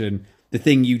 presentation, the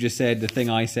thing you just said, the thing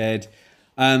I said.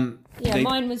 Mine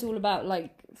was all about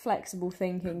like flexible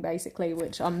thinking, basically,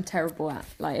 which I'm terrible at.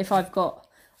 Like if I've got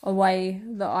a way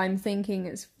that I'm thinking,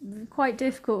 it's quite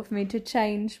difficult for me to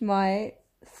change my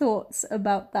thoughts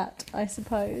about that, I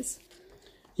suppose.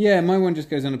 Yeah, my one just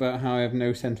goes on about how I have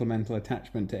no sentimental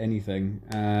attachment to anything.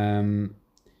 And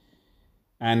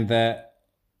that,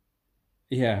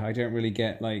 yeah, I don't really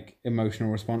get like emotional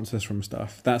responses from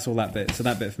stuff. That's all that bit. So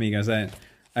that bit for me goes out.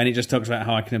 And it just talks about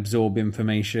how I can absorb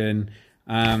information,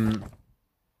 and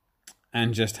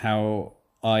just how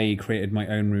I created my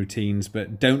own routines,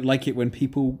 but don't like it when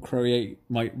people create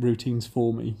my routines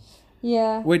for me.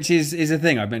 Yeah. Which is a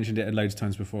thing. I've mentioned it loads of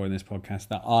times before in this podcast,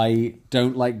 that I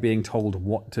don't like being told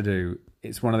what to do.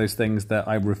 It's one of those things that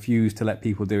I refuse to let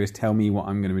people do, is tell me what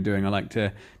I'm going to be doing. I like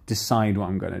to decide what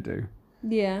I'm going to do.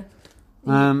 Yeah.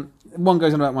 One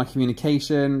goes on about my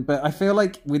communication, but I feel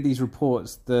like with these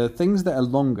reports, the things that are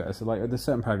longer, so like there's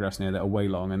certain paragraphs in here that are way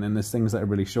long, and then there's things that are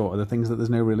really short, are the things that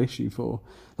there's no real issue for.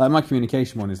 Like my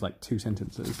communication one is like 2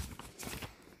 sentences.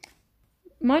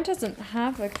 Mine doesn't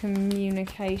have a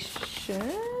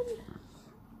communication.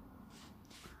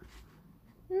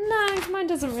 No, mine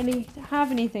doesn't really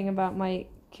have anything about my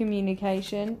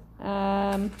communication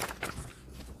that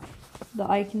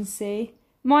I can see.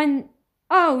 Mine,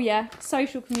 oh yeah,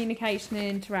 social communication and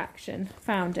interaction.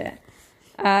 Found it.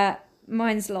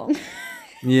 Mine's long.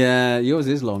 Yeah, yours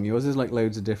is long. Yours is like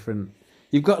loads of different...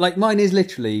 You've got like, mine is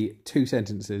literally 2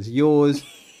 sentences. Yours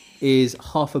is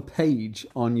half a page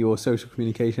on your social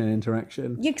communication and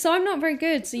interaction. Yeah, because I'm not very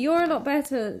good, so you're a lot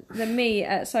better than me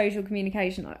at social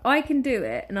communication. I can do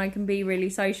it, and I can be really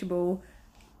sociable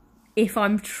if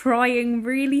I'm trying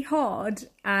really hard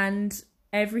and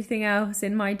everything else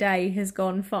in my day has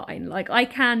gone fine. Like, I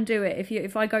can do it.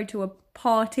 If I go to a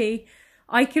party,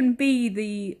 I can be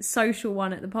the social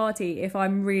one at the party if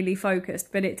I'm really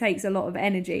focused, but it takes a lot of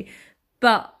energy.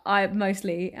 But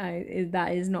that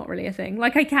is not really a thing.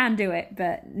 Like, I can do it,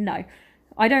 but no.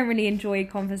 I don't really enjoy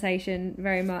conversation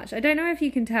very much. I don't know if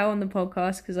you can tell on the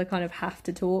podcast because I kind of have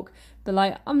to talk. But,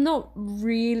 like, I'm not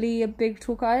really a big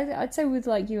talker. I'd say with,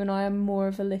 like, you and I, I'm more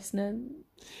of a listener.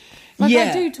 Like,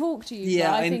 yeah. I do talk to you, but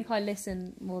I think I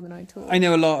listen more than I talk. I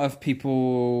know a lot of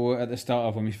people at the start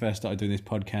of when we first started doing this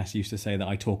podcast used to say that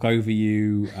I talk over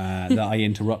you, that I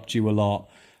interrupt you a lot.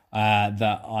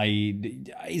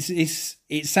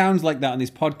 It sounds like that on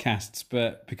these podcasts,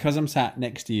 but because I'm sat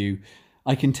next to you,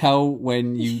 I can tell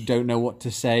when you don't know what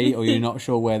to say or you're not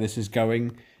sure where this is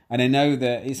going. And I know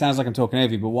that it sounds like I'm talking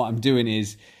over you, but what I'm doing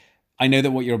is I know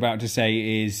that what you're about to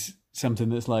say is something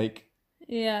that's like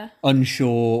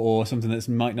unsure or something that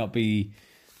might not be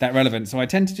that relevant. So I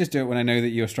tend to just do it when I know that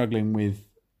you're struggling with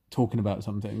talking about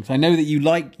something. So I know that you've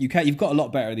got a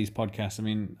lot better at these podcasts. I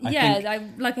mean,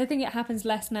 I think it happens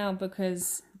less now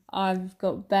because I've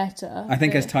got better. I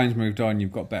think as time's moved on,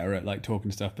 you've got better at like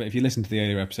talking stuff. But if you listen to the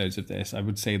earlier episodes of this, I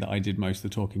would say that I did most of the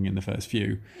talking in the first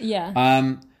few.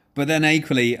 Yeah. But then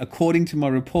equally, according to my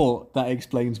report, that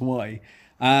explains why.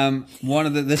 One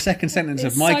of the second sentence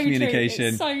of my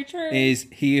communication is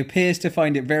he appears to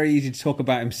find it very easy to talk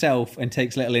about himself and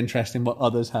takes little interest in what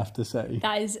others have to say.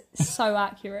 That is so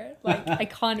accurate. Like, I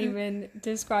can't even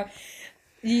describe.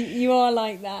 You are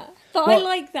like that. But I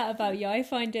like that about you. I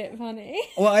find it funny.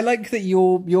 Well, I like that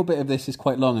your bit of this is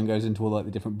quite long and goes into all like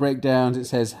the different breakdowns. It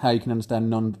says how you can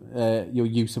understand your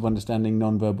use of understanding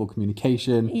non-verbal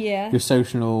communication. Yeah. Your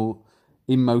social,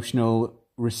 emotional,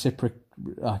 reciprocal.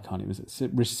 I can't even say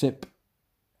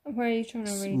Where are you trying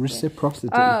to read? Reciprocity.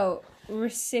 Oh,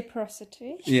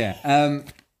 reciprocity. Yeah.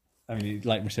 I mean,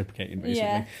 like reciprocating, basically.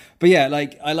 Yeah. But yeah,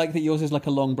 like I like that yours is like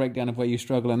a long breakdown of where you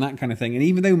struggle and that kind of thing. And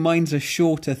even though mine's a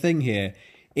shorter thing here,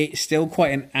 it's still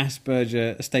quite an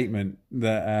Asperger statement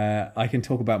that I can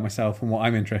talk about myself and what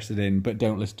I'm interested in, but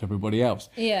don't listen to everybody else.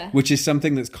 Yeah. Which is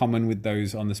something that's common with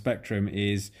those on the spectrum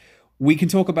is we can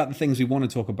talk about the things we want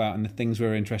to talk about and the things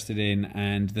we're interested in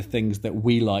and the things that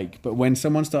we like. But when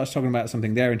someone starts talking about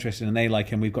something they're interested in and they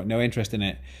like and we've got no interest in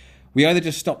it, we either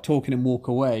just stop talking and walk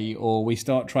away or we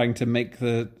start trying to make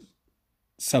the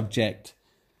subject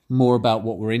more about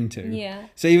what we're into. Yeah.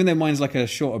 So even though mine's like a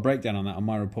shorter breakdown on that on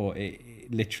my report,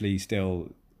 it literally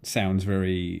still sounds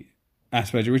very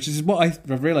Asperger, which is what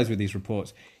I've realised with these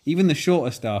reports. Even the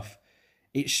shorter stuff,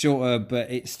 it's shorter,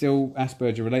 but it's still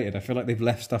Asperger related. I feel like they've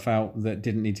left stuff out that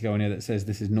didn't need to go in here that says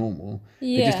this is normal.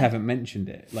 Yeah. They just haven't mentioned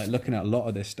it. Like looking at a lot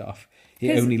of this stuff,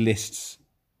 it only lists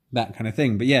that kind of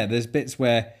thing. But yeah, there's bits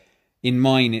where in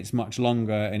mine it's much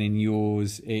longer, and in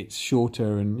yours it's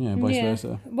shorter, and vice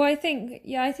versa. Well, I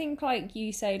think like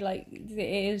you say, like it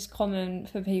is common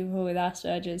for people with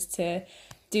Asperger's to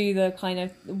do the kind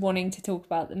of wanting to talk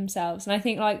about themselves, and I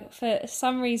think like for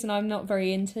some reason I'm not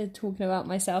very into talking about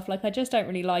myself. Like I just don't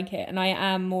really like it, and I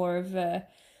am more of a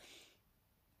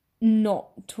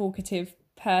not talkative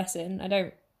person. I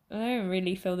don't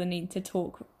really feel the need to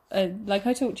talk. Like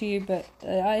I talk to you, but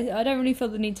I don't really feel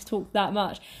the need to talk that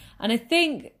much. And I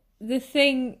think the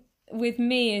thing with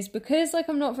me is because like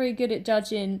I'm not very good at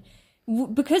judging,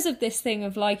 because of this thing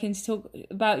of liking to talk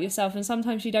about yourself, and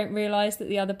sometimes you don't realise that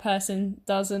the other person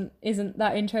isn't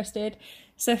that interested.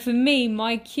 So for me,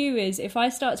 my cue is if I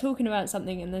start talking about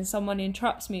something and then someone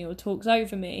interrupts me or talks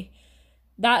over me,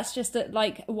 that's just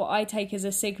like what I take as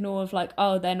a signal of like,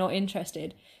 oh, they're not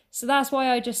interested. So that's why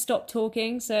I just stopped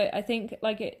talking. So I think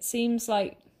like it seems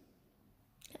like,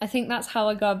 I think that's how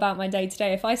I go about my day to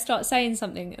day. If I start saying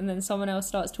something and then someone else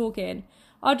starts talking,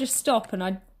 I'll just stop and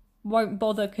I won't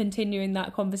bother continuing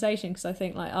that conversation because I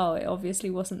think like, oh, it obviously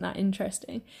wasn't that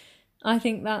interesting. I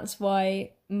think that's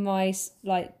why my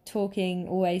like talking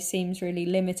always seems really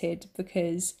limited,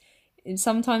 because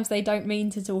sometimes they don't mean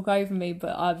to talk over me,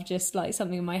 but I've just like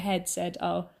something in my head said,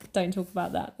 oh, don't talk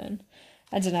about that then.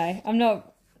 I don't know. I'm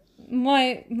not...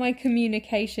 My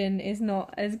communication is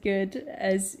not as good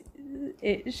as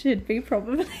it should be,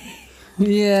 probably.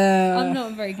 Yeah, I'm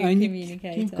not a very good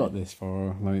communicator. You've got this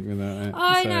far, like, without it.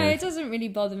 I know, it doesn't really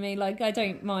bother me. Like, I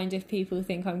don't mind if people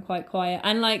think I'm quite quiet.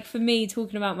 And like for me,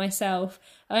 talking about myself,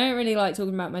 I don't really like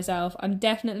talking about myself. I'm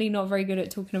definitely not very good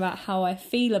at talking about how I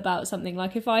feel about something.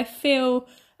 Like if I feel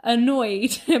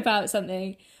annoyed about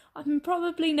something, I'm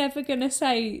probably never going to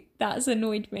say that's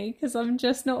annoyed me, because I'm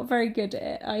just not very good at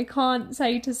it. I can't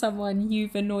say to someone,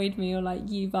 you've annoyed me, or like,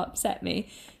 you've upset me.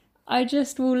 I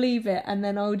just will leave it and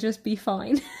then I'll just be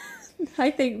fine.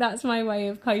 I think that's my way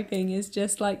of coping, is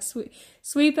just like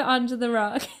sweep it under the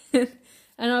rug and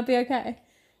I'll be okay.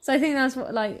 So I think that's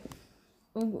what, like,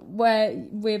 where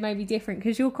we're maybe different,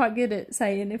 because you're quite good at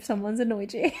saying if someone's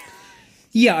annoyed you.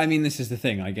 Yeah, I mean, this is the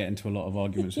thing. I get into a lot of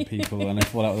arguments with people and I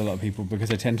fall out with a lot of people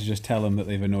because I tend to just tell them that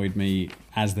they've annoyed me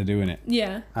as they're doing it.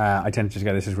 Yeah. I tend to just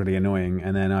go, this is really annoying.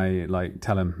 And then I like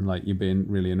tell them, like, you're being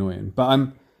really annoying. But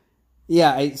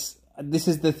this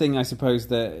is the thing, I suppose,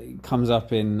 that comes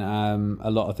up in a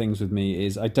lot of things with me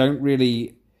is I don't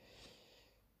really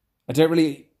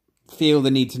feel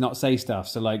the need to not say stuff.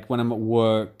 So like when I'm at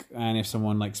work and if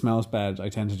someone like smells bad, I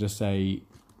tend to just say,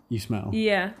 you smell.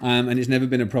 Yeah. And it's never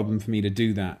been a problem for me to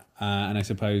do that. And I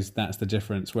suppose that's the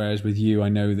difference. Whereas with you, I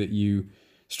know that you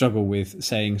struggle with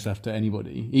saying stuff to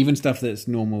anybody, even stuff that's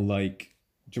normal, like,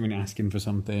 do you mean asking for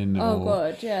something? Oh,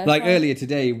 God, yeah. Like earlier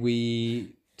today,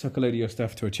 we took a load of your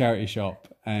stuff to a charity shop,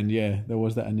 and yeah, there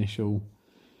was that initial.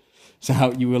 So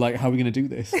how you were like, how are we going to do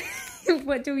this?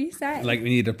 What do we say? Like we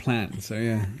need a plan. So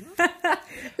yeah.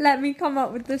 Let me come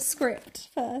up with the script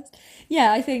first.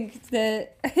 Yeah, I think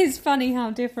that it's funny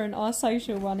how different our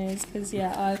social one is, because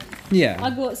I've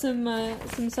got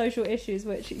some social issues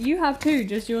which you have too.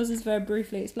 Just yours is very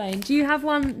briefly explained. Do you have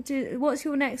one? What's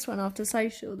your next one after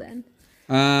social then?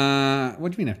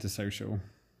 What do you mean after social?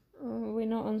 Are we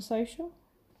not on social?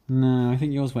 No, I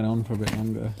think yours went on for a bit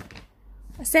longer.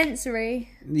 Sensory.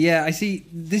 Yeah, I see.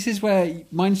 This is where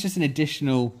mine's just an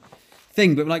additional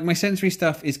thing, but like my sensory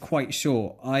stuff is quite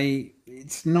short.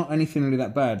 It's not anything really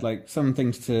that bad. Like some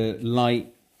things to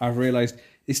light, I've realised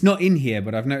it's not in here,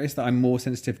 but I've noticed that I'm more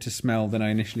sensitive to smell than I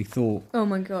initially thought. Oh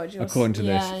my God! According to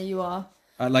this, yeah, you are.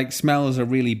 Like smell is a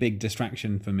really big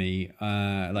distraction for me.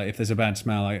 Like if there's a bad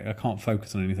smell, I can't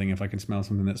focus on anything if I can smell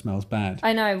something that smells bad.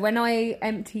 I know. When I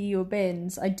empty your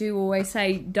bins, I do always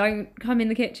say, don't come in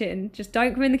the kitchen. Just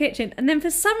don't come in the kitchen. And then for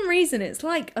some reason, it's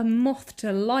like a moth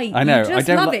to light. I know. You just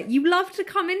love it. You love to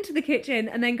come into the kitchen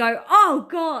and then go, oh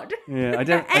God. Yeah, I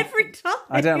don't. Every time.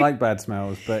 I don't like bad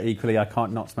smells, but equally I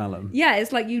can't not smell them. Yeah,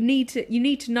 it's like you need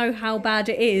to know how bad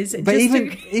it is. But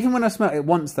even when I smell it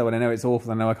once though, and I know it's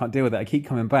awful, I know I can't deal with it, I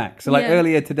keep coming back. So like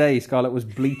earlier today, Scarlett was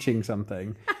bleaching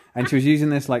something and she was using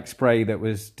this like spray that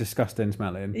was disgusting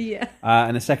smelling. Yeah.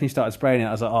 And the second she started spraying it,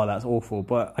 I was like, oh, that's awful.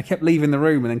 But I kept leaving the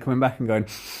room and then coming back and going,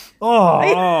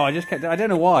 I just kept, I don't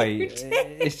know why.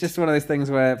 It's just one of those things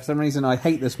where for some reason I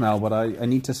hate the smell, but I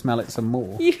need to smell it some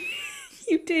more. You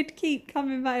did keep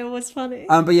coming back. It was funny.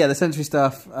 But yeah, the sensory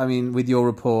stuff, I mean, with your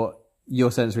report,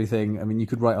 your sensory thing, I mean, you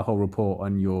could write a whole report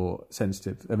on your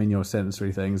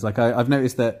sensory things. Like I've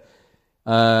noticed that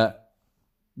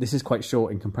this is quite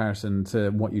short in comparison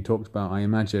to what you talked about, I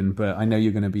imagine, but I know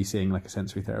you're going to be seeing like a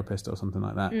sensory therapist or something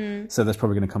like that. So that's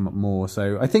probably going to come up more.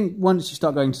 So I think once you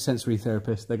start going to sensory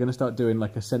therapists, they're going to start doing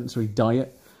like a sensory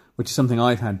diet, which is something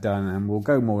I've had done, and we'll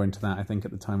go more into that, I think, at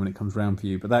the time when it comes round for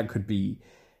you. But that could be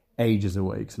ages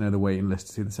away, because I know the waiting list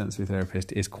to see the sensory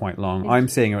therapist is quite long. I'm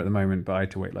seeing her at the moment, but I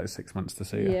had to wait like 6 months to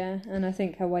see her. Yeah, and I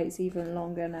think her wait's even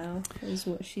longer now, is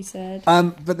what she said.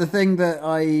 But the thing that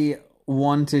I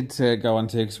wanted to go on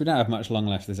to, because we don't have much long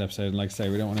left this episode, and like I say,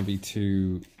 we don't want to be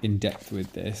too in-depth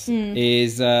with this,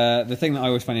 is the thing that I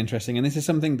always find interesting, and this is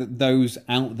something that those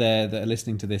out there that are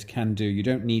listening to this can do. You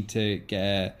don't need to get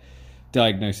a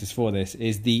diagnosis for this,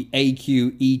 is the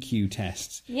AQ-EQ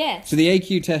test. Yes. So the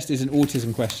AQ test is an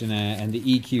autism questionnaire, and the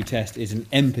EQ test is an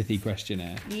empathy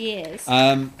questionnaire. Yes.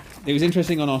 It was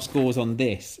interesting on our scores on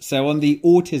this. So on the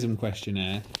autism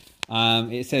questionnaire,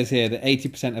 it says here that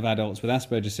 80% of adults with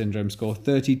Asperger's syndrome score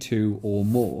 32 or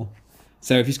more.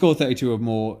 So if you score 32 or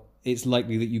more, it's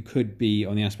likely that you could be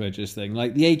on the Asperger's thing.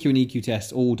 Like the AQ and EQ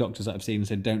test, all doctors that I've seen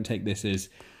said don't take this as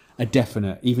a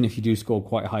definite. Even if you do score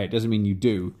quite high, it doesn't mean you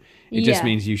do. It just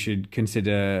means you should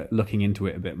consider looking into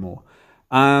it a bit more.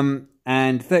 And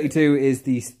 32 is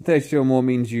 32 or more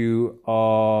means you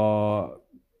are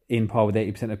in par with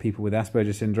 80% of people with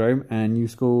Asperger's syndrome, and you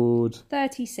scored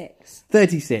 36.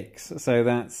 36. So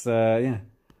that's 4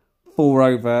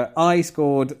 over. I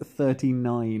scored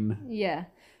 39. Yeah.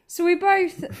 So we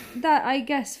both, that I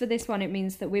guess for this one, it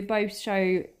means that we both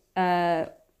show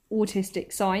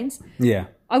autistic signs. Yeah.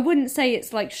 I wouldn't say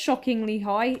it's like shockingly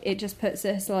high. It just puts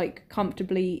us like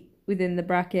comfortably within the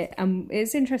bracket, and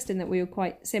it's interesting that we were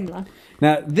quite similar.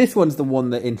 Now, this one's the one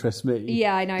that interests me.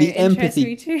 Yeah, I know. It interests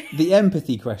me too. The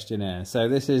empathy questionnaire. So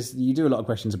this is, you do a lot of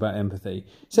questions about empathy.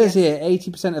 It says here,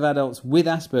 80% of adults with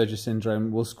Asperger's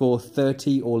syndrome will score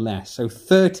 30 or less. So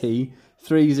 30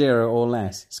 or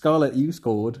less. Scarlett, you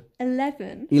scored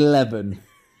 11. 11.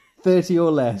 30 or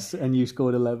less, and you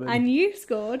scored 11. And you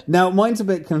scored? Now, mine's a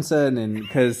bit concerning,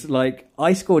 because, like,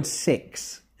 I scored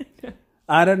 6.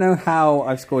 I don't know how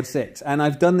I've scored 6. And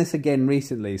I've done this again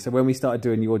recently. So when we started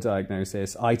doing your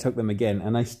diagnosis, I took them again,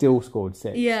 and I still scored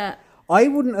 6. Yeah. I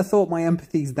wouldn't have thought my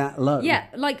empathy's that low. Yeah,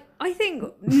 like, I think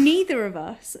neither of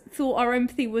us thought our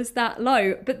empathy was that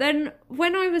low. But then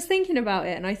when I was thinking about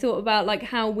it, and I thought about, like,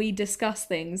 how we discuss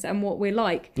things and what we're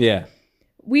like. Yeah.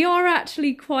 We are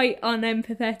actually quite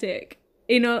unempathetic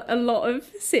in a lot of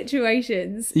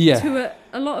situations to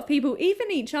a lot of people, even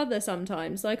each other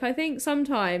sometimes. Like, I think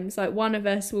sometimes, like, one of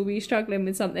us will be struggling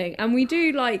with something, and we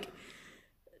do, like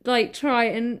try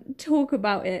and talk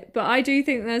about it. But I do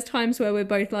think there's times where we're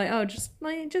both like, oh, just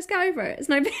get over it. It's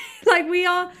no big... Like, we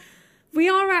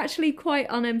are actually quite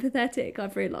unempathetic,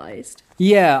 I've realised.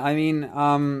 Yeah, I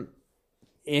mean...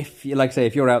 if you, like I say,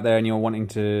 if you're out there and you're wanting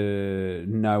to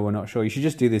know or not sure, you should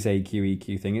just do this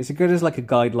AQ-EQ thing. It's good as like a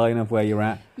guideline of where you're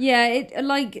at. Yeah,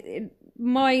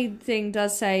 my thing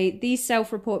does say these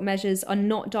self-report measures are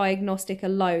not diagnostic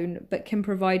alone, but can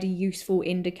provide a useful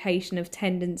indication of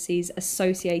tendencies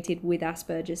associated with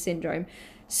Asperger's syndrome.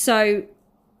 So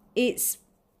it's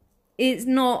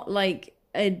not like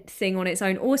a thing on its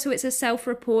own. Also, it's a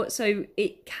self-report, so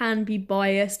it can be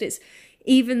biased. It's,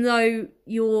 even though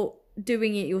you're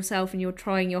doing it yourself and you're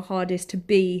trying your hardest to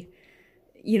be,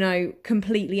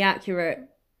 completely accurate,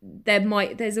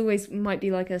 there's always might be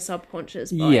like a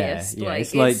subconscious bias. Yeah.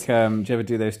 It's like, do you ever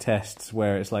do those tests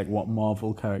where it's like, what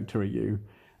Marvel character are you?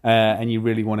 And you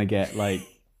really want to get like,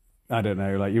 I don't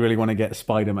know, like you really want to get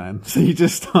Spider-Man. So you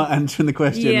just start answering the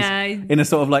questions in a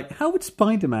sort of like, how would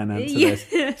Spider-Man answer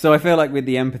this? So I feel like with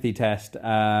the empathy test,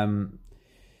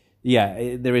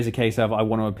 there is a case of I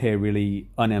want to appear really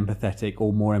unempathetic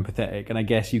or more empathetic, and I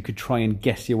guess you could try and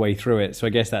guess your way through it. So I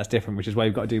guess that's different, which is why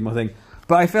you've got to do more thing.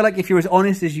 But I feel like if you're as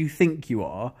honest as you think you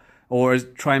are, or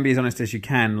try and be as honest as you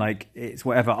can, like it's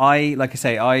whatever.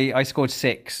 I scored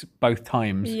 6 both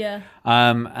times. Yeah.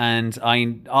 And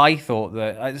I thought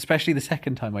that, especially the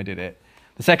second time I did it.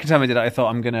 The second time I did it, I thought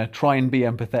I'm going to try and be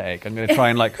empathetic. I'm going to try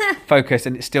and like focus,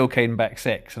 and it still came back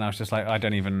 6. And I was just like, I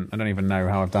don't even know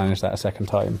how I've managed that a second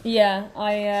time.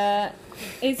 Yeah,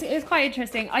 it's quite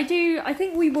interesting. I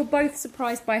think we were both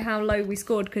surprised by how low we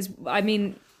scored, because I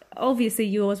mean, obviously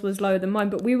yours was lower than mine,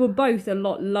 but we were both a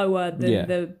lot lower than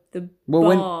the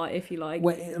bar, if you like.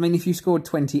 I mean, if you scored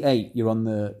 28, you're on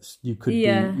the. You could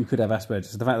have Asperger's.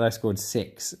 So the fact that I scored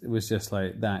 6, it was just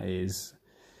like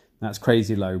that's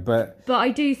crazy low. But I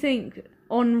do think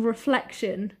on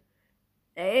reflection,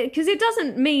 because it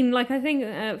doesn't mean, like, I think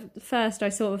at first I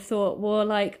sort of thought, well,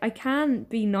 like, I can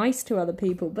be nice to other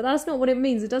people, but that's not what it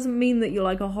means. It doesn't mean that you're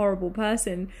like a horrible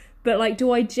person. But like,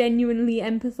 do I genuinely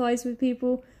empathise with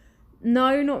people?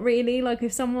 No, not really. Like,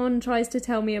 if someone tries to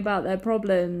tell me about their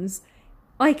problems,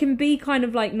 I can be kind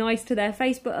of like nice to their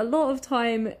face, but a lot of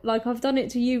time, like, I've done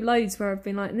it to you loads where I've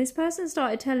been like, and this person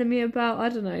started telling me about, I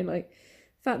don't know, like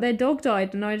fact their dog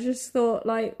died, and I just thought,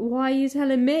 like, why are you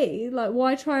telling me? Like,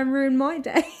 why try and ruin my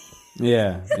day?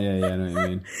 Yeah, I know what you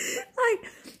mean.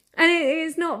 Like, and it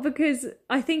is not because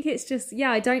I think it's just,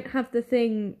 I don't have the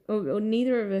thing, or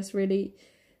neither of us really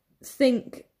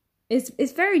think.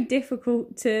 It's very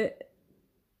difficult to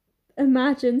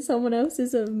imagine someone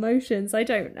else's emotions. I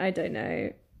don't know.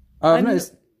 Oh, I've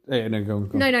noticed. Yeah, no, go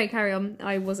on. No, carry on.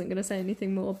 I wasn't going to say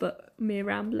anything more, but mere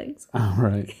ramblings. Oh,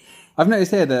 right. I've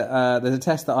noticed here that there's a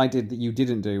test that I did that you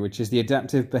didn't do, which is the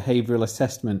Adaptive Behavioural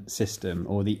Assessment System,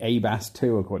 or the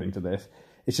ABAS-2, according to this.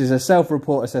 Which is a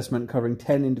self-report assessment covering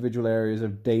 10 individual areas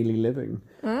of daily living.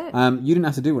 Oh. You didn't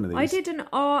have to do one of these. I did an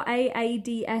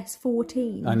RAADS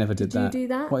 14. I never did that. Did you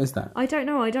do that? What is that? I don't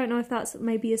know. I don't know if that's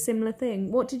maybe a similar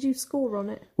thing. What did you score on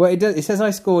it? Well, it says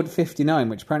I scored 59,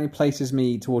 which apparently places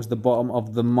me towards the bottom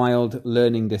of the mild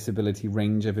learning disability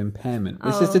range of impairment.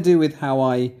 This is to do with how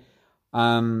I...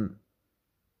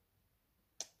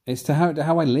 it's to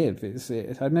how I live.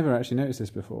 I'd never actually noticed this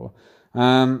before.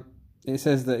 It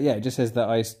says that, it just says that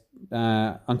I'm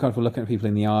uncomfortable looking at people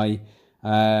in the eye.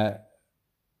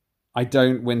 I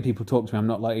don't, when people talk to me, I'm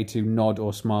not likely to nod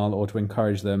or smile or to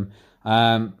encourage them.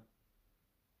 I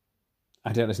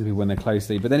don't listen to people when they're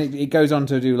closely. But then it goes on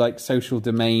to do like social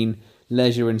domain,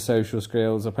 leisure and social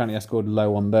skills. Apparently I scored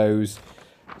low on those.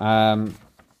 How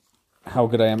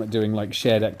good I am at doing like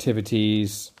shared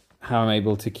activities, how I'm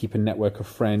able to keep a network of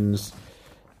friends.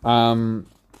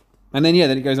 And then,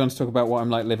 then it goes on to talk about what I'm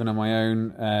like living on my own,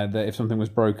 that if something was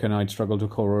broken, I'd struggle to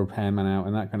call a repairman out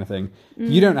and that kind of thing.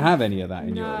 You don't have any of that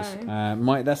in yours.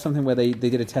 That's something where they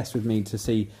did a test with me to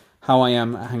see how I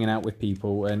am hanging out with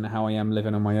people and how I am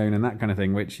living on my own and that kind of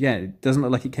thing, which, it doesn't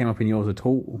look like it came up in yours at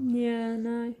all. Yeah,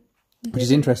 no. Which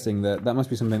is interesting, that must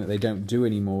be something that they don't do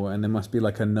anymore, and there must be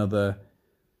like another,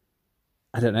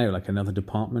 I don't know, like another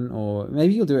department, or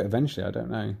maybe you'll do it eventually, I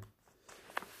don't know.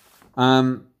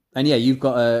 And you've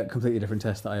got a completely different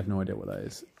test that I have no idea what that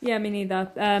is. Yeah, me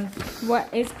neither.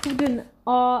 It's called an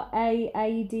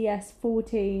RAADS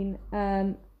 14,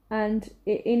 and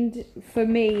for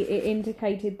me, it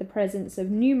indicated the presence of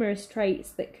numerous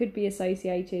traits that could be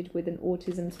associated with an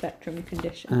autism spectrum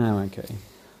condition. Oh, okay.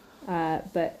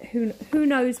 But who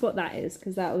knows what that is,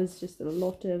 because that was just a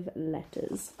lot of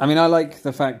letters. I mean, I like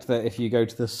the fact that if you go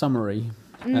to the summary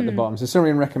at the bottom, so summary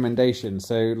and recommendation,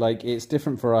 so like it's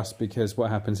different for us because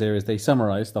what happens here is they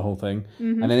summarize the whole thing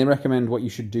and then they recommend what you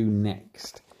should do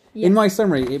next. Yeah. In my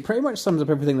summary, it pretty much sums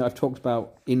up everything that I've talked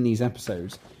about in these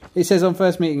episodes. It says, on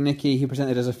first meeting Nicky, he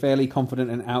presented as a fairly confident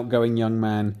and outgoing young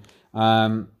man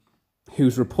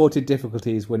whose reported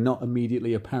difficulties were not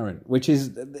immediately apparent, which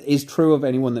is true of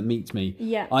anyone that meets me.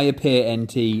 Yeah. I appear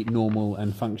NT, normal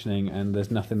and functioning, and there's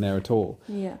nothing there at all.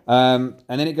 Yeah. And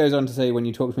then it goes on to say, when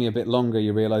you talk to me a bit longer,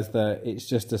 you realise that it's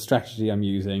just a strategy I'm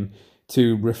using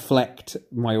to reflect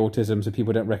my autism so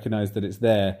people don't recognise that it's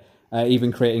there,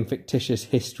 even creating fictitious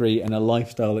history and a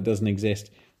lifestyle that doesn't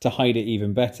exist to hide it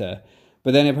even better.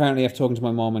 But then apparently after talking to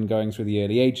my mom and going through the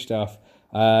early age stuff,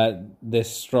 there's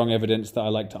strong evidence that I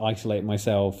like to isolate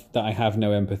myself, that I have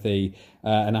no empathy,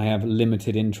 and I have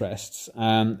limited interests.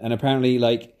 And apparently,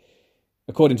 like,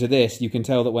 according to this, you can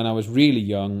tell that when I was really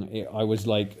young, I was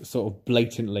like sort of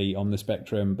blatantly on the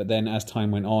spectrum, but then as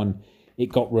time went on, it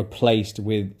got replaced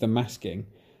with the masking.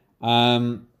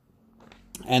 And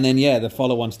then, the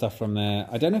follow-on stuff from there,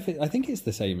 I don't know if I think it's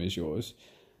the same as yours.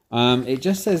 It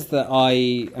just says that I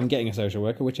am getting a social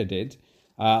worker, which I did.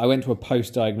 I went to a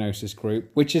post-diagnosis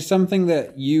group, which is something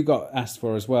that you got asked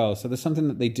for as well. So there's something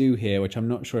that they do here, which I'm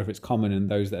not sure if it's common in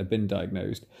those that have been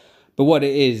diagnosed. But what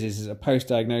it is a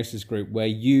post-diagnosis group where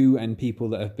you and people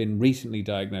that have been recently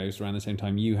diagnosed around the same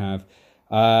time you have,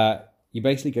 you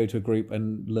basically go to a group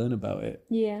and learn about it.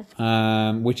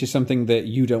 Yeah. Which is something that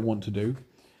you don't want to do.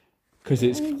 Because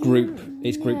it's group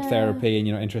therapy and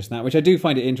you're not interested in that. Which I do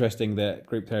find it interesting that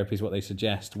group therapy is what they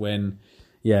suggest when...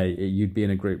 you'd be in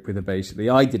a group with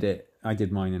I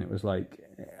did mine, and it was like,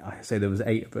 I say there was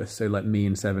 8 of us, so like me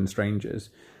and 7 strangers,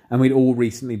 and we'd all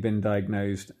recently been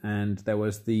diagnosed, and there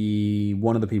was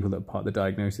one of the people that were part of the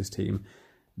diagnosis team.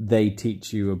 They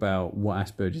teach you about what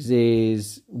Asperger's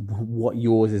is, what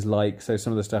yours is like, so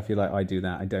some of the stuff you're like, I do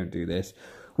that, I don't do this,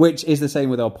 which is the same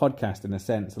with our podcast in a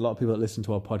sense. A lot of people that listen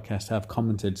to our podcast have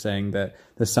commented saying that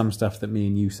there's some stuff that me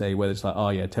and you say where it's like, oh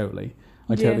yeah, totally.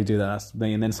 I totally do that. That's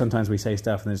me. And then sometimes we say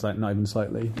stuff and it's like, not even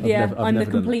slightly. I'm the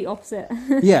complete opposite.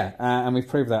 And we've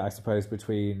proved that, I suppose,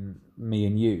 between me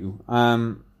and you.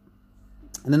 And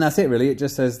then that's it, really. It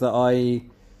just says that I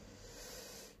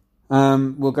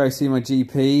will go see my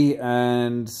GP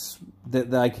and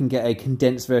that I can get a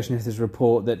condensed version of this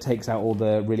report that takes out all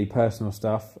the really personal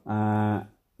stuff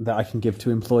that I can give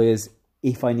to employers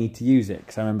if I need to use it.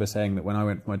 Because I remember saying that when I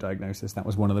went for my diagnosis, that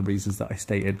was one of the reasons that I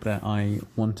stated that I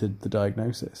wanted the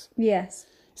diagnosis. Yes.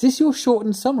 Is this your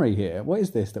shortened summary here? What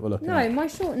is this that we're looking at? No, my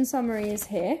shortened summary is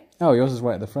here. Oh, yours is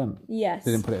right at the front. Yes.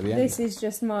 They didn't put it at the end. This is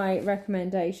just my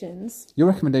recommendations. Your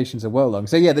recommendations are well long.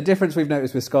 So yeah, the difference we've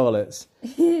noticed with Scarlett's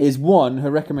is one,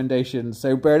 her recommendations.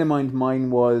 So bearing in mind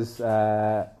mine was...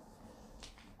 where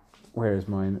is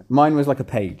mine? Mine was like a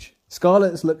page.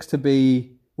 Scarlett's looks to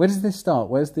be... Where does this start?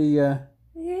 Where's the...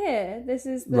 Yeah, this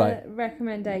is the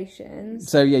recommendations.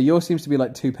 So yeah, yours seems to be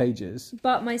like 2 pages.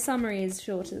 But my summary is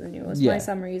shorter than yours. Yeah. My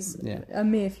summary is a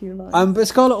mere few lines. But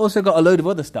Scarlett also got a load of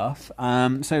other stuff.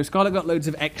 So Scarlett got loads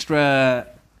of extra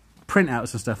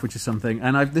printouts and stuff, which is something.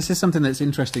 And this is something that's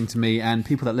interesting to me, and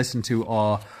people that listen to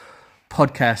our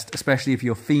podcast, especially if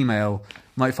you're female,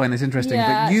 might find this interesting.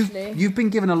 Yeah, but you've been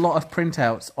given a lot of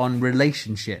printouts on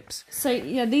relationships. So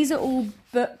yeah, these are all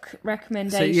book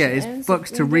recommendations. So yeah, it's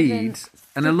books to read,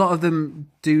 and a lot of them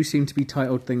do seem to be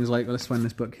titled things like, let's find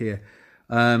this book here.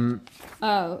 The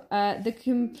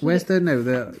complete... Where's the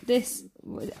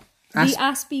The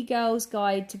Aspie Girl's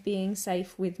Guide to Being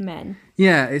Safe with Men.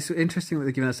 Yeah, it's interesting that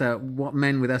they're giving us out what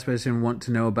men with Asperger's syndrome want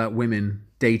to know about women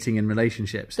dating and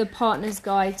relationships. The Partner's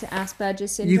Guide to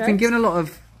Asperger's Syndrome. You've been given a lot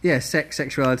of sex,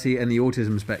 sexuality, and the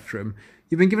autism spectrum.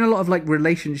 You've been given a lot of like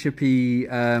relationship-y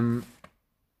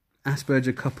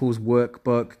Asperger couples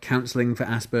workbook, counselling for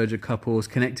Asperger couples,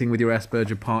 connecting with your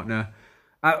Asperger partner.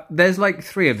 There's like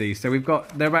 3 of these, so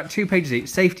they're about 2 pages each.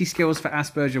 Safety skills for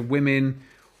Asperger women,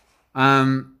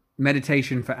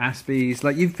 meditation for Aspies.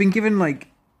 Like you've been given like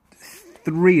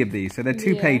 3 of these, so they're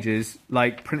 2 pages,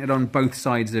 like printed on both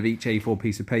sides of each A4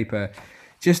 piece of paper.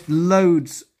 Just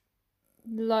loads of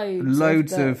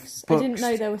books. I didn't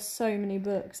know there were so many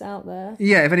books out there.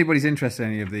 Yeah, if anybody's interested in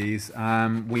any of these,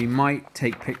 we might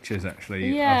take pictures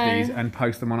actually of these and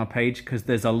post them on our page, because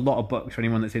there's a lot of books for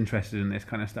anyone that's interested in this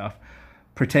kind of stuff.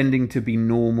 Pretending to be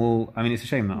normal. I mean, it's a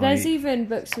shame that there's even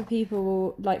books for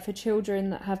people, like for children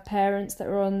that have parents that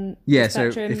are on the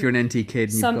spectrum. So if you're an NT kid,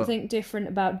 and something different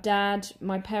about Dad.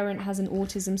 My parent has an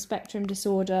autism spectrum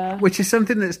disorder, which is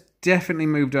something that's definitely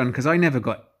moved on, because I never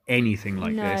got anything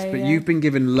like this. But you've been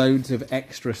given loads of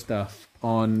extra stuff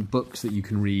on books that you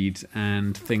can read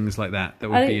and things like that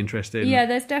would be interesting. Yeah,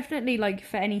 there's definitely like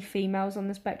for any females on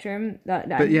the spectrum.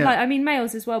 I mean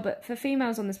males as well, but for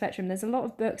females on the spectrum, there's a lot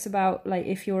of books about like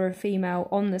if you're a female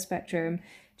on the spectrum,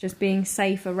 just being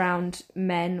safe around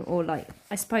men or like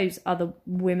I suppose other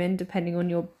women depending on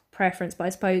your preference. But I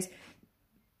suppose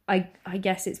I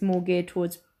guess it's more geared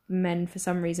towards men for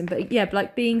some reason. But yeah,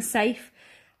 like being safe.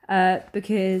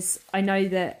 Because I know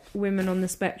that women on the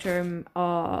spectrum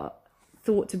are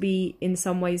thought to be in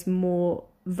some ways more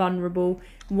vulnerable.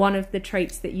 One of the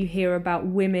traits that you hear about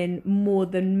women more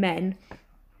than men,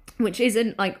 which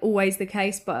isn't like always the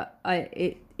case, but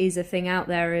it is a thing out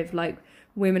there of like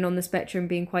women on the spectrum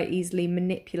being quite easily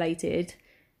manipulated.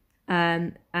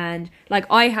 And like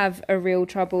I have a real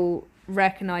trouble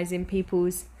recognizing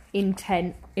people's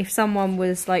intent. If someone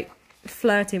was like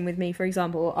flirting with me, for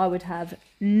example, I would have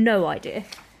no idea,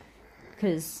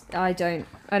 because I don't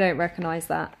recognize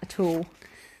that at all.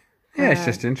 Yeah, it's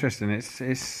just interesting.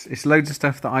 It's loads of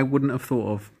stuff that I wouldn't have thought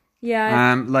of.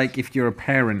 Yeah. Like if you're a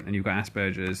parent and you've got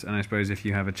Asperger's, and I suppose if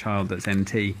you have a child that's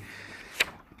NT,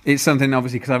 it's something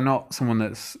obviously because I'm not someone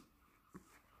that's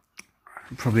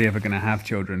probably ever going to have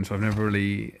children, so I've never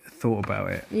really thought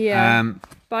about it. Yeah.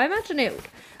 But I imagine it.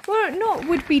 Well, not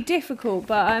would be difficult,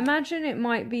 but I imagine it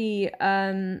might be.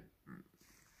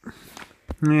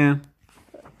 Yeah.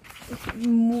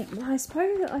 I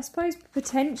suppose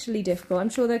potentially difficult. I'm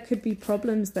sure there could be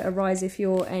problems that arise if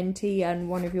you're NT and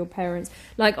one of your parents.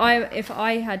 Like if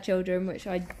I had children, which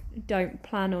I don't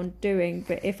plan on doing,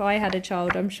 but if I had a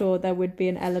child, I'm sure there would be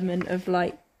an element of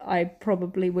like I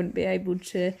probably wouldn't be able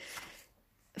to.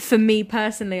 For me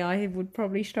personally, I would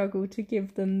probably struggle to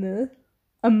give them the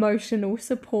emotional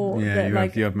support. Yeah,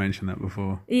 you have mentioned that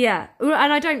before. Yeah,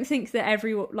 and I don't think that I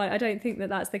don't think that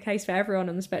that's the case for everyone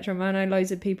on the spectrum. I know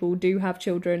loads of people do have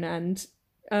children and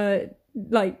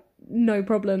like no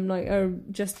problem, like are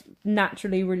just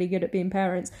naturally really good at being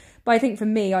parents. But I think for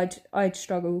me, I'd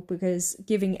struggle because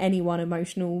giving anyone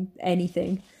emotional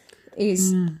anything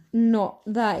is not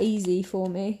that easy for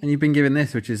me. And you've been given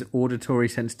this, which is auditory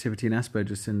sensitivity and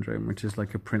Asperger's syndrome, which is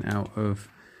like a printout of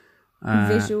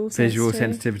visual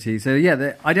sensitivity. So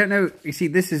yeah, I don't know. You see,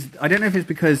 I don't know if it's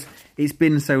because it's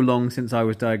been so long since I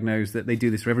was diagnosed that they do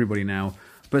this for everybody now.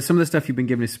 But some of the stuff you've been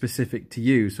given is specific to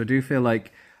you. So I do feel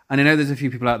like, and I know there's a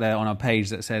few people out there on our page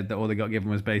that said that all they got given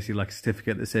was basically like a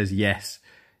certificate that says yes,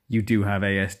 you do have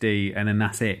ASD, and then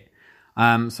that's it.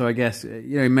 So I guess,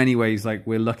 in many ways, like,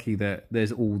 we're lucky that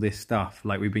there's all this stuff.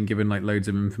 Like, we've been given like loads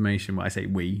of information. Well, I say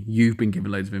you've been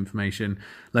given loads of information,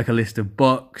 like a list of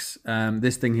books.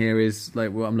 This thing here is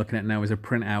like what I'm looking at now is a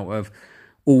printout of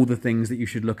all the things that you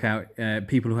should look at.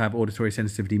 People who have auditory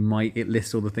sensitivity it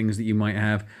lists all the things that you might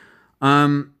have.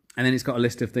 And then it's got a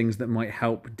list of things that might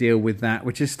help deal with that,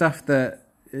 which is stuff that,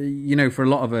 for a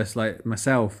lot of us, like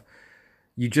myself,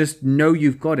 you just know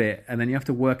you've got it, and then you have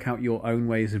to work out your own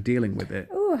ways of dealing with it.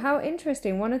 Oh, how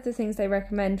interesting. One of the things they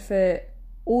recommend for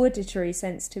auditory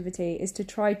sensitivity is to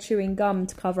try chewing gum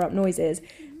to cover up noises.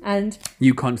 And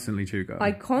you constantly chew gum.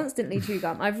 I constantly chew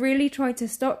gum. I've really tried to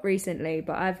stop recently,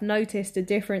 but I've noticed a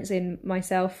difference in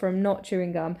myself from not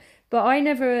chewing gum. But I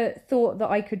never thought that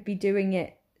I could be doing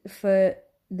it for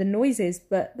the noises,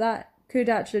 but that could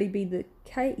actually be the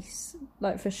case,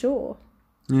 like, for sure.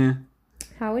 Yeah.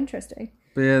 How interesting.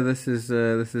 But yeah, this is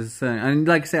and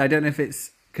like I say, I don't know if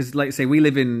it's because, like I say, we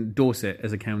live in Dorset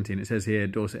as a county, and it says here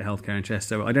Dorset Healthcare and Chest.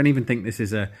 So I don't even think this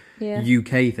is a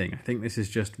UK thing. I think this is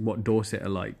just what Dorset are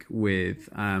like with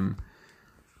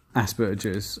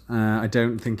Asperger's. I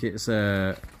don't think it's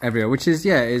everywhere, which is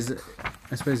I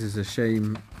suppose it's a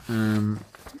shame.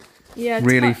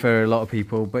 Really for a lot of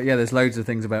people. But yeah, there's loads of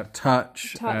things about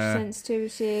touch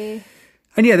sensitivity.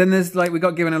 And yeah, then there's we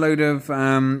got given a load of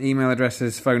email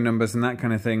addresses, phone numbers, and that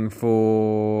kind of thing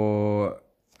for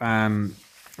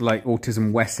like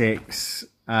Autism Wessex.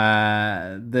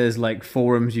 There's like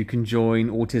forums you can join,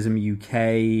 Autism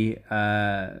UK.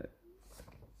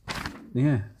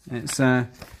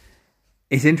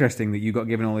 It's interesting that you got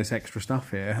given all this extra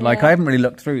stuff here. Yeah. Like, I haven't really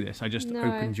looked through this. I just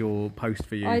opened your post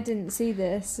for you. I didn't see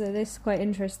this, so this is quite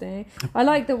interesting. I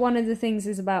like that one of the things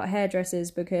is about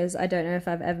hairdressers, because I don't know if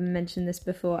I've ever mentioned this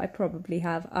before. I probably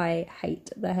have. I hate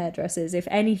the hairdressers. If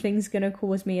anything's going to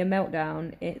cause me a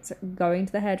meltdown, it's going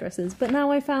to the hairdressers. But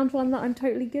now I found one that I'm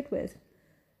totally good with.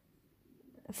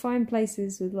 Find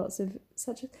places with lots of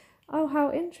such... Oh,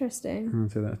 how interesting.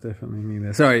 So that's definitely me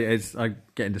there. Sorry, I'm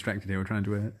getting distracted here. We're trying to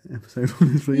do an episode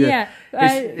on this. But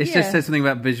it just says something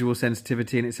about visual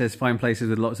sensitivity, and it says find places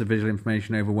with lots of visual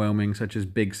information overwhelming, such as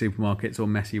big supermarkets or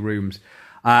messy rooms,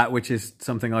 which is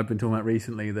something I've been talking about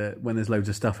recently, that when there's loads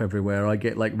of stuff everywhere, I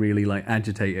get really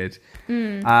agitated.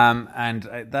 And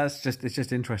it's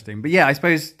just interesting. But yeah, I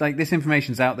suppose this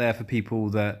information's out there for people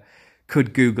that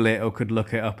could Google it or could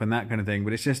look it up and that kind of thing,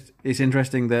 but it's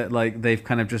interesting that they've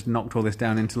kind of just knocked all this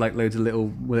down into loads of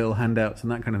little handouts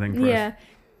and that kind of thing for us.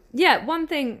 Yeah, one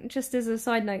thing, just as a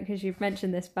side note, because you've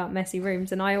mentioned this about messy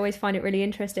rooms, and I always find it really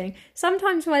interesting.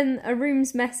 Sometimes when a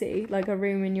room's messy, like a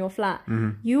room in your flat,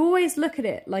 you always look at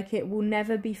it like it will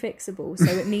never be fixable, so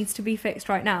it needs to be fixed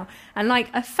right now. And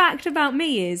a fact about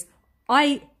me is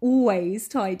I always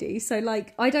tidy. So,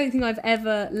 I don't think I've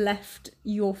ever left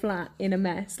your flat in a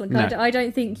mess. No. I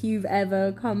don't think you've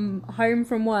ever come home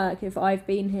from work if I've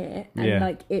been here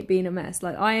and, it being a mess.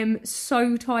 I am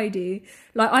so tidy.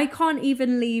 I can't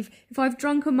even leave... If I've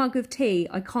drunk a mug of tea,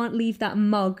 I can't leave that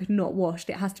mug not washed.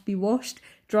 It has to be washed,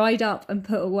 dried up and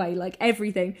put away,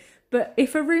 everything. But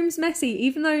if a room's messy,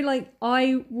 even though,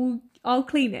 I'll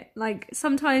clean it.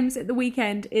 Sometimes at the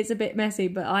weekend it's a bit messy,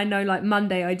 but I know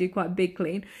Monday I do quite a big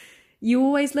clean. You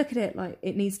always look at it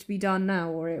it needs to be done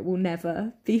now or it will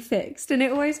never be fixed. And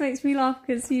it always makes me laugh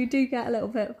because you do get a little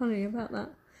bit funny about that.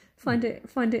 Find it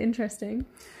interesting.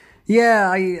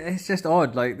 Yeah, it's just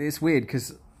odd. It's weird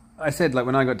because I said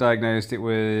when I got diagnosed it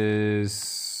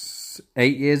was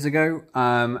 8 years ago.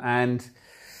 And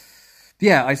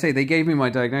yeah, I say they gave me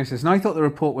my diagnosis, and I thought the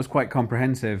report was quite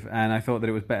comprehensive, and I thought that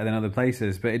it was better than other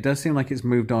places. But it does seem like it's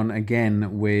moved on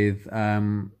again with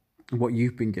what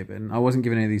you've been given. I wasn't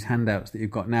given any of these handouts that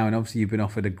you've got now, and obviously you've been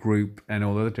offered a group and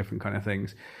all other different kind of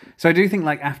things. So I do think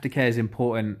aftercare is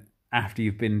important after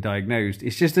you've been diagnosed.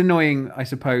 It's just annoying, I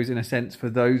suppose, in a sense, for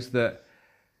those that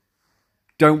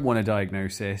don't want a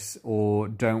diagnosis or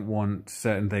don't want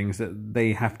certain things, that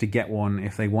they have to get one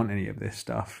if they want any of this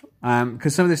stuff.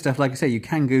 Because some of this stuff, like I say, you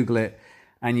can Google it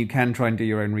and you can try and do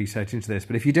your own research into this.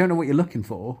 But if you don't know what you're looking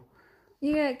for...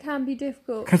 Yeah, it can be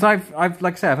difficult. Because I've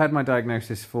like I say, I've had my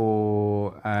diagnosis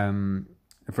for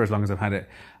as long as I've had it.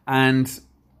 And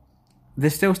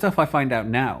there's still stuff I find out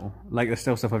now, there's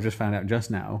still stuff I've just found out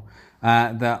just now,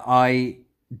 that I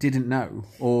didn't know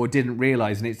or didn't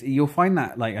realize. And you'll find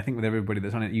that I think with everybody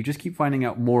that's on it, you just keep finding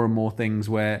out more and more things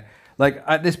where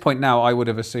at this point now I would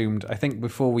have assumed, I think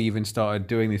before we even started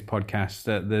doing these podcasts,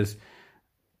 that there's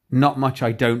not much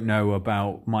I don't know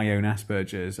about my own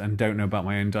Asperger's and don't know about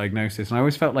my own diagnosis. And I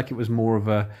always felt like it was more of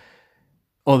a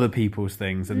other people's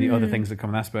things and the other things that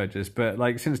come with Asperger's. But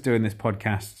since doing this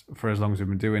podcast for as long as we've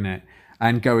been doing it,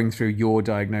 and going through your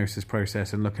diagnosis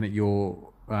process and looking at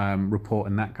your report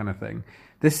and that kind of thing.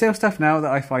 There's still stuff now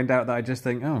that I find out that I just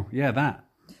think, oh yeah, that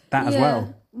as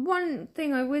well. One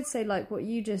thing I would say, like what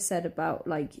you just said about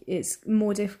like it's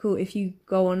more difficult if you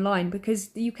go online,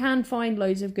 because you can find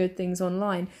loads of good things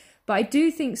online. But I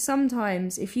do think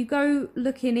sometimes if you go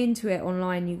looking into it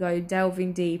online, you go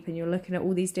delving deep and you're looking at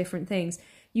all these different things,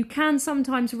 you can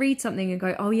sometimes read something and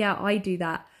go, oh yeah, I do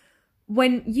that.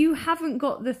 When you haven't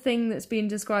got the thing that's being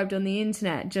described on the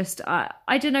internet, just,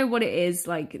 I don't know what it is,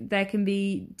 like there can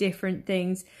be different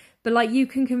things, but like you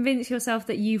can convince yourself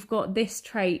that you've got this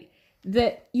trait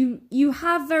that you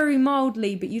have very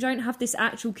mildly, but you don't have this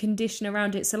actual condition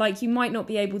around it. So like you might not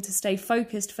be able to stay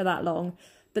focused for that long,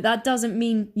 but that doesn't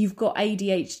mean you've got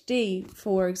ADHD,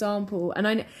 for example.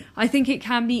 And I think it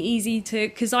can be easy to,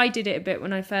 because I did it a bit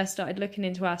when I first started looking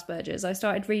into Asperger's. I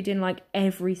started reading like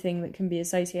everything that can be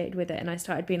associated with it, and I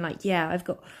started being like, yeah, I've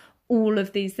got all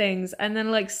of these things. And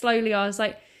then like slowly I was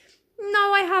like,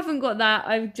 no, I haven't got that.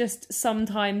 I just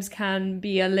sometimes can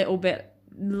be a little bit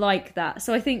like that.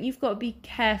 So I think you've got to be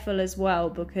careful as well,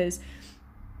 because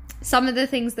some of the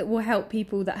things that will help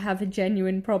people that have a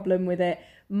genuine problem with it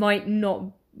might not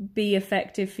be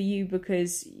effective for you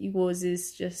because yours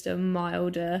is just a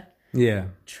milder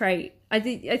trait. I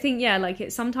think yeah, like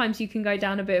it sometimes you can go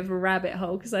down a bit of a rabbit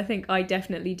hole, because I think I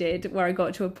definitely did, where I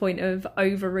got to a point of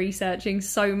over researching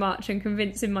so much and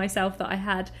convincing myself that I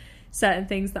had certain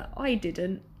things that I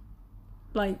didn't.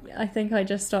 Like I think I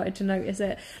just started to notice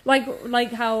it,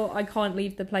 like how I can't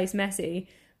leave the place messy.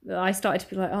 I started to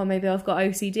be like, oh, maybe I've got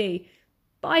OCD.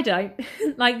 But I don't.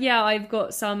 Like, yeah, I've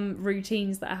got some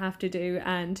routines that I have to do,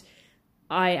 and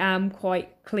I am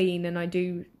quite clean and I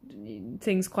do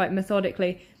things quite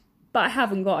methodically, but I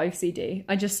haven't got OCD.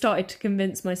 I just started to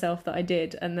convince myself that I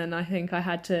did, and then I think I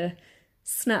had to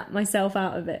snap myself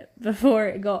out of it before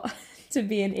it got to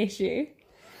be an issue.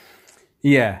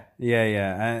 Yeah.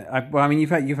 Well, I mean,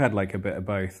 you've had like a bit of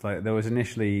both. Like there was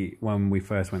initially when we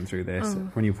first went through this,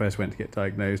 when you first went to get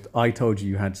diagnosed, I told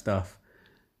you had stuff.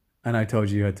 And I told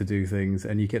you had to do things,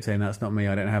 and you kept saying, that's not me,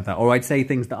 I don't have that. Or I'd say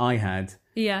things that I had.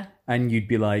 Yeah. And you'd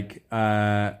be like,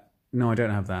 no, I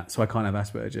don't have that, so I can't have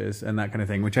Asperger's, and that kind of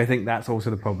thing. Which I think that's also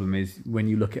the problem, is when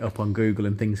you look it up on Google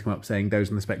and things come up saying those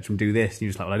on the spectrum do this, and you're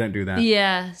just like, well, I don't do that.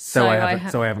 Yeah. So I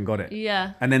haven't got it.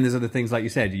 Yeah. And then there's other things, like you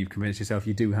said, you've convinced yourself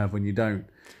you do have when you don't.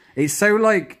 It's so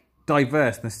like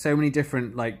diverse. There's so many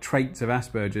different like traits of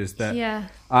Asperger's that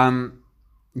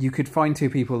you could find two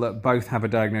people that both have a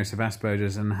diagnosis of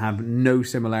Asperger's and have no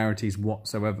similarities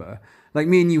whatsoever. Like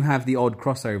me and you have the odd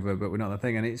crossover, but we're not that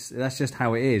thing. And that's just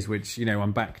how it is, which, you know,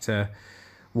 I'm back to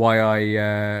why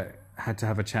I had to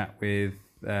have a chat with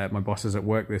my bosses at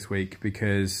work this week,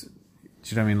 because,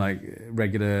 do you know what I mean? Like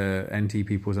regular NT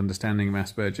people's understanding of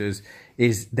Asperger's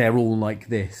is they're all like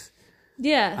this.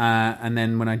 Yeah. And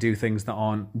then when I do things that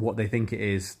aren't what they think it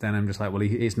is, then I'm just like, well,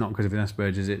 it's not because of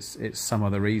Asperger's, it's some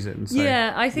other reason. So,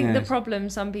 yeah, I think the problem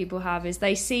some people have is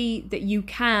they see that you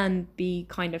can be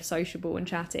kind of sociable and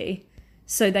chatty,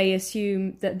 so they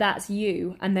assume that that's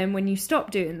you, and then when you stop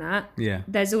doing that,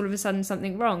 there's all of a sudden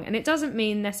something wrong. And it doesn't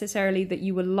mean necessarily that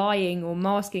you were lying or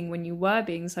masking when you were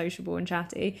being sociable and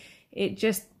chatty. It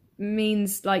just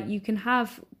means like you can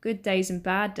have good days and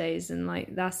bad days, and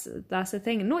like that's a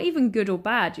thing. And not even good or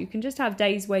bad, you can just have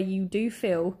days where you do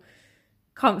feel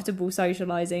comfortable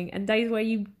socializing and days where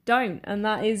you don't, and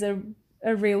that is a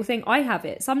real thing. I have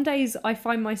it. Some days I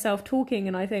find myself talking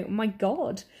and I think, oh my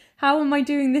god, how am I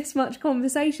doing this much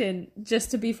conversation,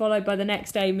 just to be followed by the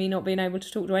next day me not being able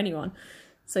to talk to anyone.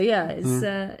 So yeah, it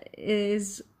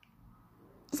is.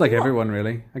 It's like everyone,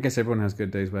 really. I guess everyone has good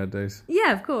days, bad days.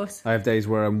 Yeah, of course. I have days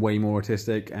where I'm way more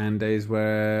autistic and days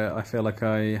where I feel like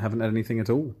I haven't had anything at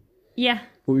all. Yeah.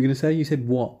 What were you going to say? You said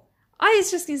what? I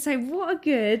was just going to say, what a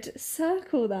good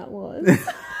circle that was.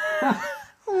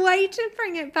 Way to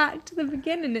bring it back to the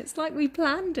beginning. It's like we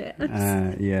planned it.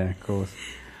 Yeah, of course.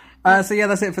 So yeah,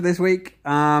 that's it for this week.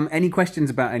 Any questions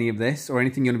about any of this or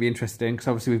anything you want to be interested in? Because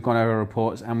obviously we've gone over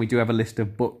reports and we do have a list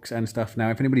of books and stuff now.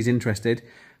 If anybody's interested,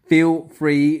 feel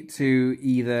free to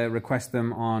either request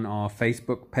them on our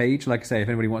Facebook page. Like I say, if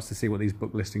anybody wants to see what these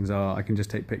book listings are, I can just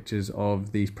take pictures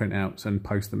of these printouts and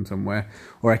post them somewhere,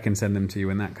 or I can send them to you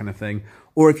and that kind of thing.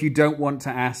 Or if you don't want to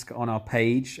ask on our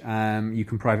page, you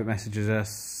can private message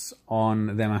us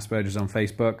on Them Asperger's on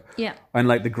Facebook. Yeah. And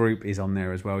like the group is on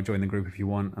there as well. Join the group if you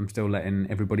want. I'm still letting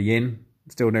everybody in.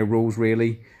 Still no rules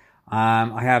really.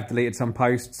 I have deleted some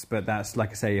posts, but that's,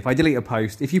 like I say, if I delete a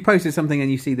post, if you posted something and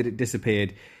you see that it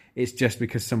disappeared, it's just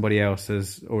because somebody else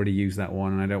has already used that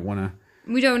one, and I don't want to...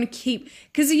 We don't want to keep...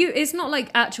 Because it's not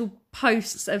like actual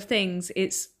posts of things,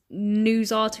 it's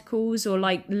news articles or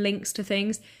like links to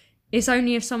things, it's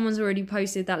only if someone's already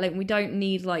posted that link. We don't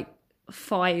need like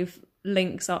 5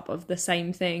 links up of the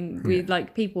same thing. We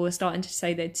like, people were starting to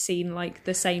say they'd seen like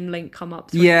the same link come up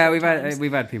 3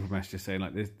 we've had people messages saying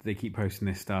like they keep posting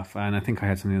this stuff, and I think I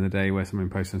had something the other day where someone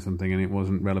posted something and it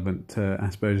wasn't relevant to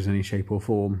Asperger's in any shape or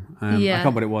form. I can't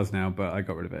remember what it was now, but I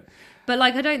got rid of it. But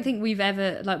like, I don't think we've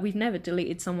never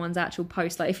deleted someone's actual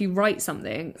post. Like, if you write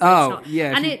something, sorry.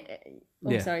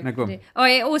 No, go on.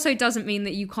 It also doesn't mean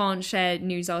that you can't share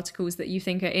news articles that you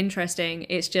think are interesting.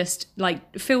 It's just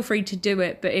like, feel free to do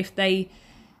it, but if they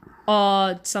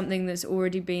are something that's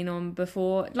already been on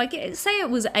before, like say it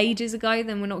was ages ago,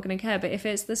 then we're not going to care. But if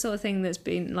it's the sort of thing that's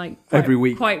been like every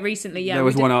week, quite recently, there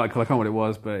was one article, I can't remember what it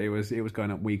was, but it was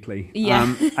going up weekly.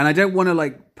 Yeah. And I don't want to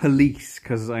like police,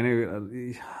 because I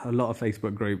know a lot of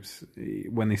Facebook groups,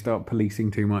 when they start policing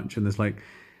too much and there's like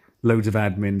loads of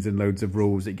admins and loads of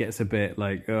rules, it gets a bit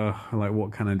like, like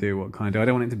what can I do? What can I do? I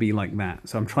don't want it to be like that,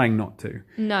 so I'm trying not to.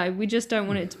 No, we just don't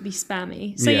want it to be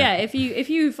spammy. So if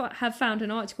you have found an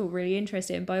article really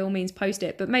interesting, by all means post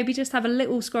it, but maybe just have a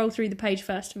little scroll through the page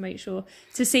first to make sure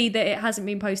to see that it hasn't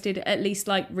been posted at least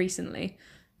like recently.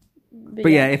 But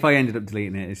if I ended up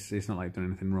deleting it, it's not like I've done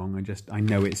anything wrong. I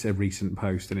know it's a recent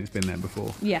post and it's been there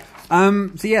before. Yeah.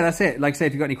 So yeah, that's it. Like I say,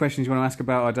 if you've got any questions you want to ask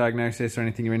about our diagnosis or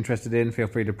anything you're interested in, feel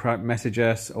free to message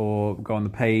us or go on the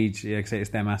page. Like I say,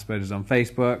 it's Them Asperger's on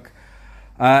Facebook.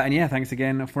 And yeah, thanks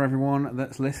again for everyone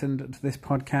that's listened to this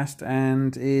podcast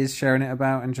and is sharing it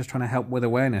about and just trying to help with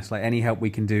awareness. Like, any help we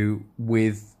can do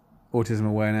with autism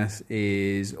awareness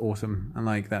is awesome. And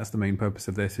like, that's the main purpose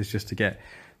of this, is just to get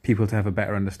people to have a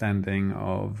better understanding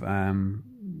of, I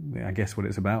guess, what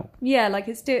it's about. Yeah, like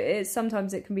it's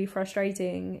sometimes it can be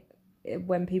frustrating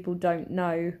when people don't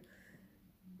know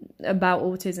about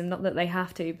autism. Not that they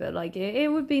have to, but like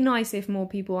it would be nice if more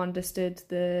people understood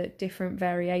the different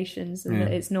variations and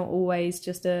that it's not always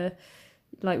just a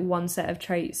like one set of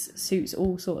traits suits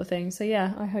all sort of thing. So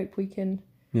yeah, I hope we can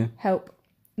help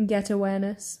get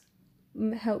awareness,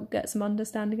 help get some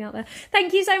understanding out there.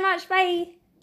 Thank you so much. Bye.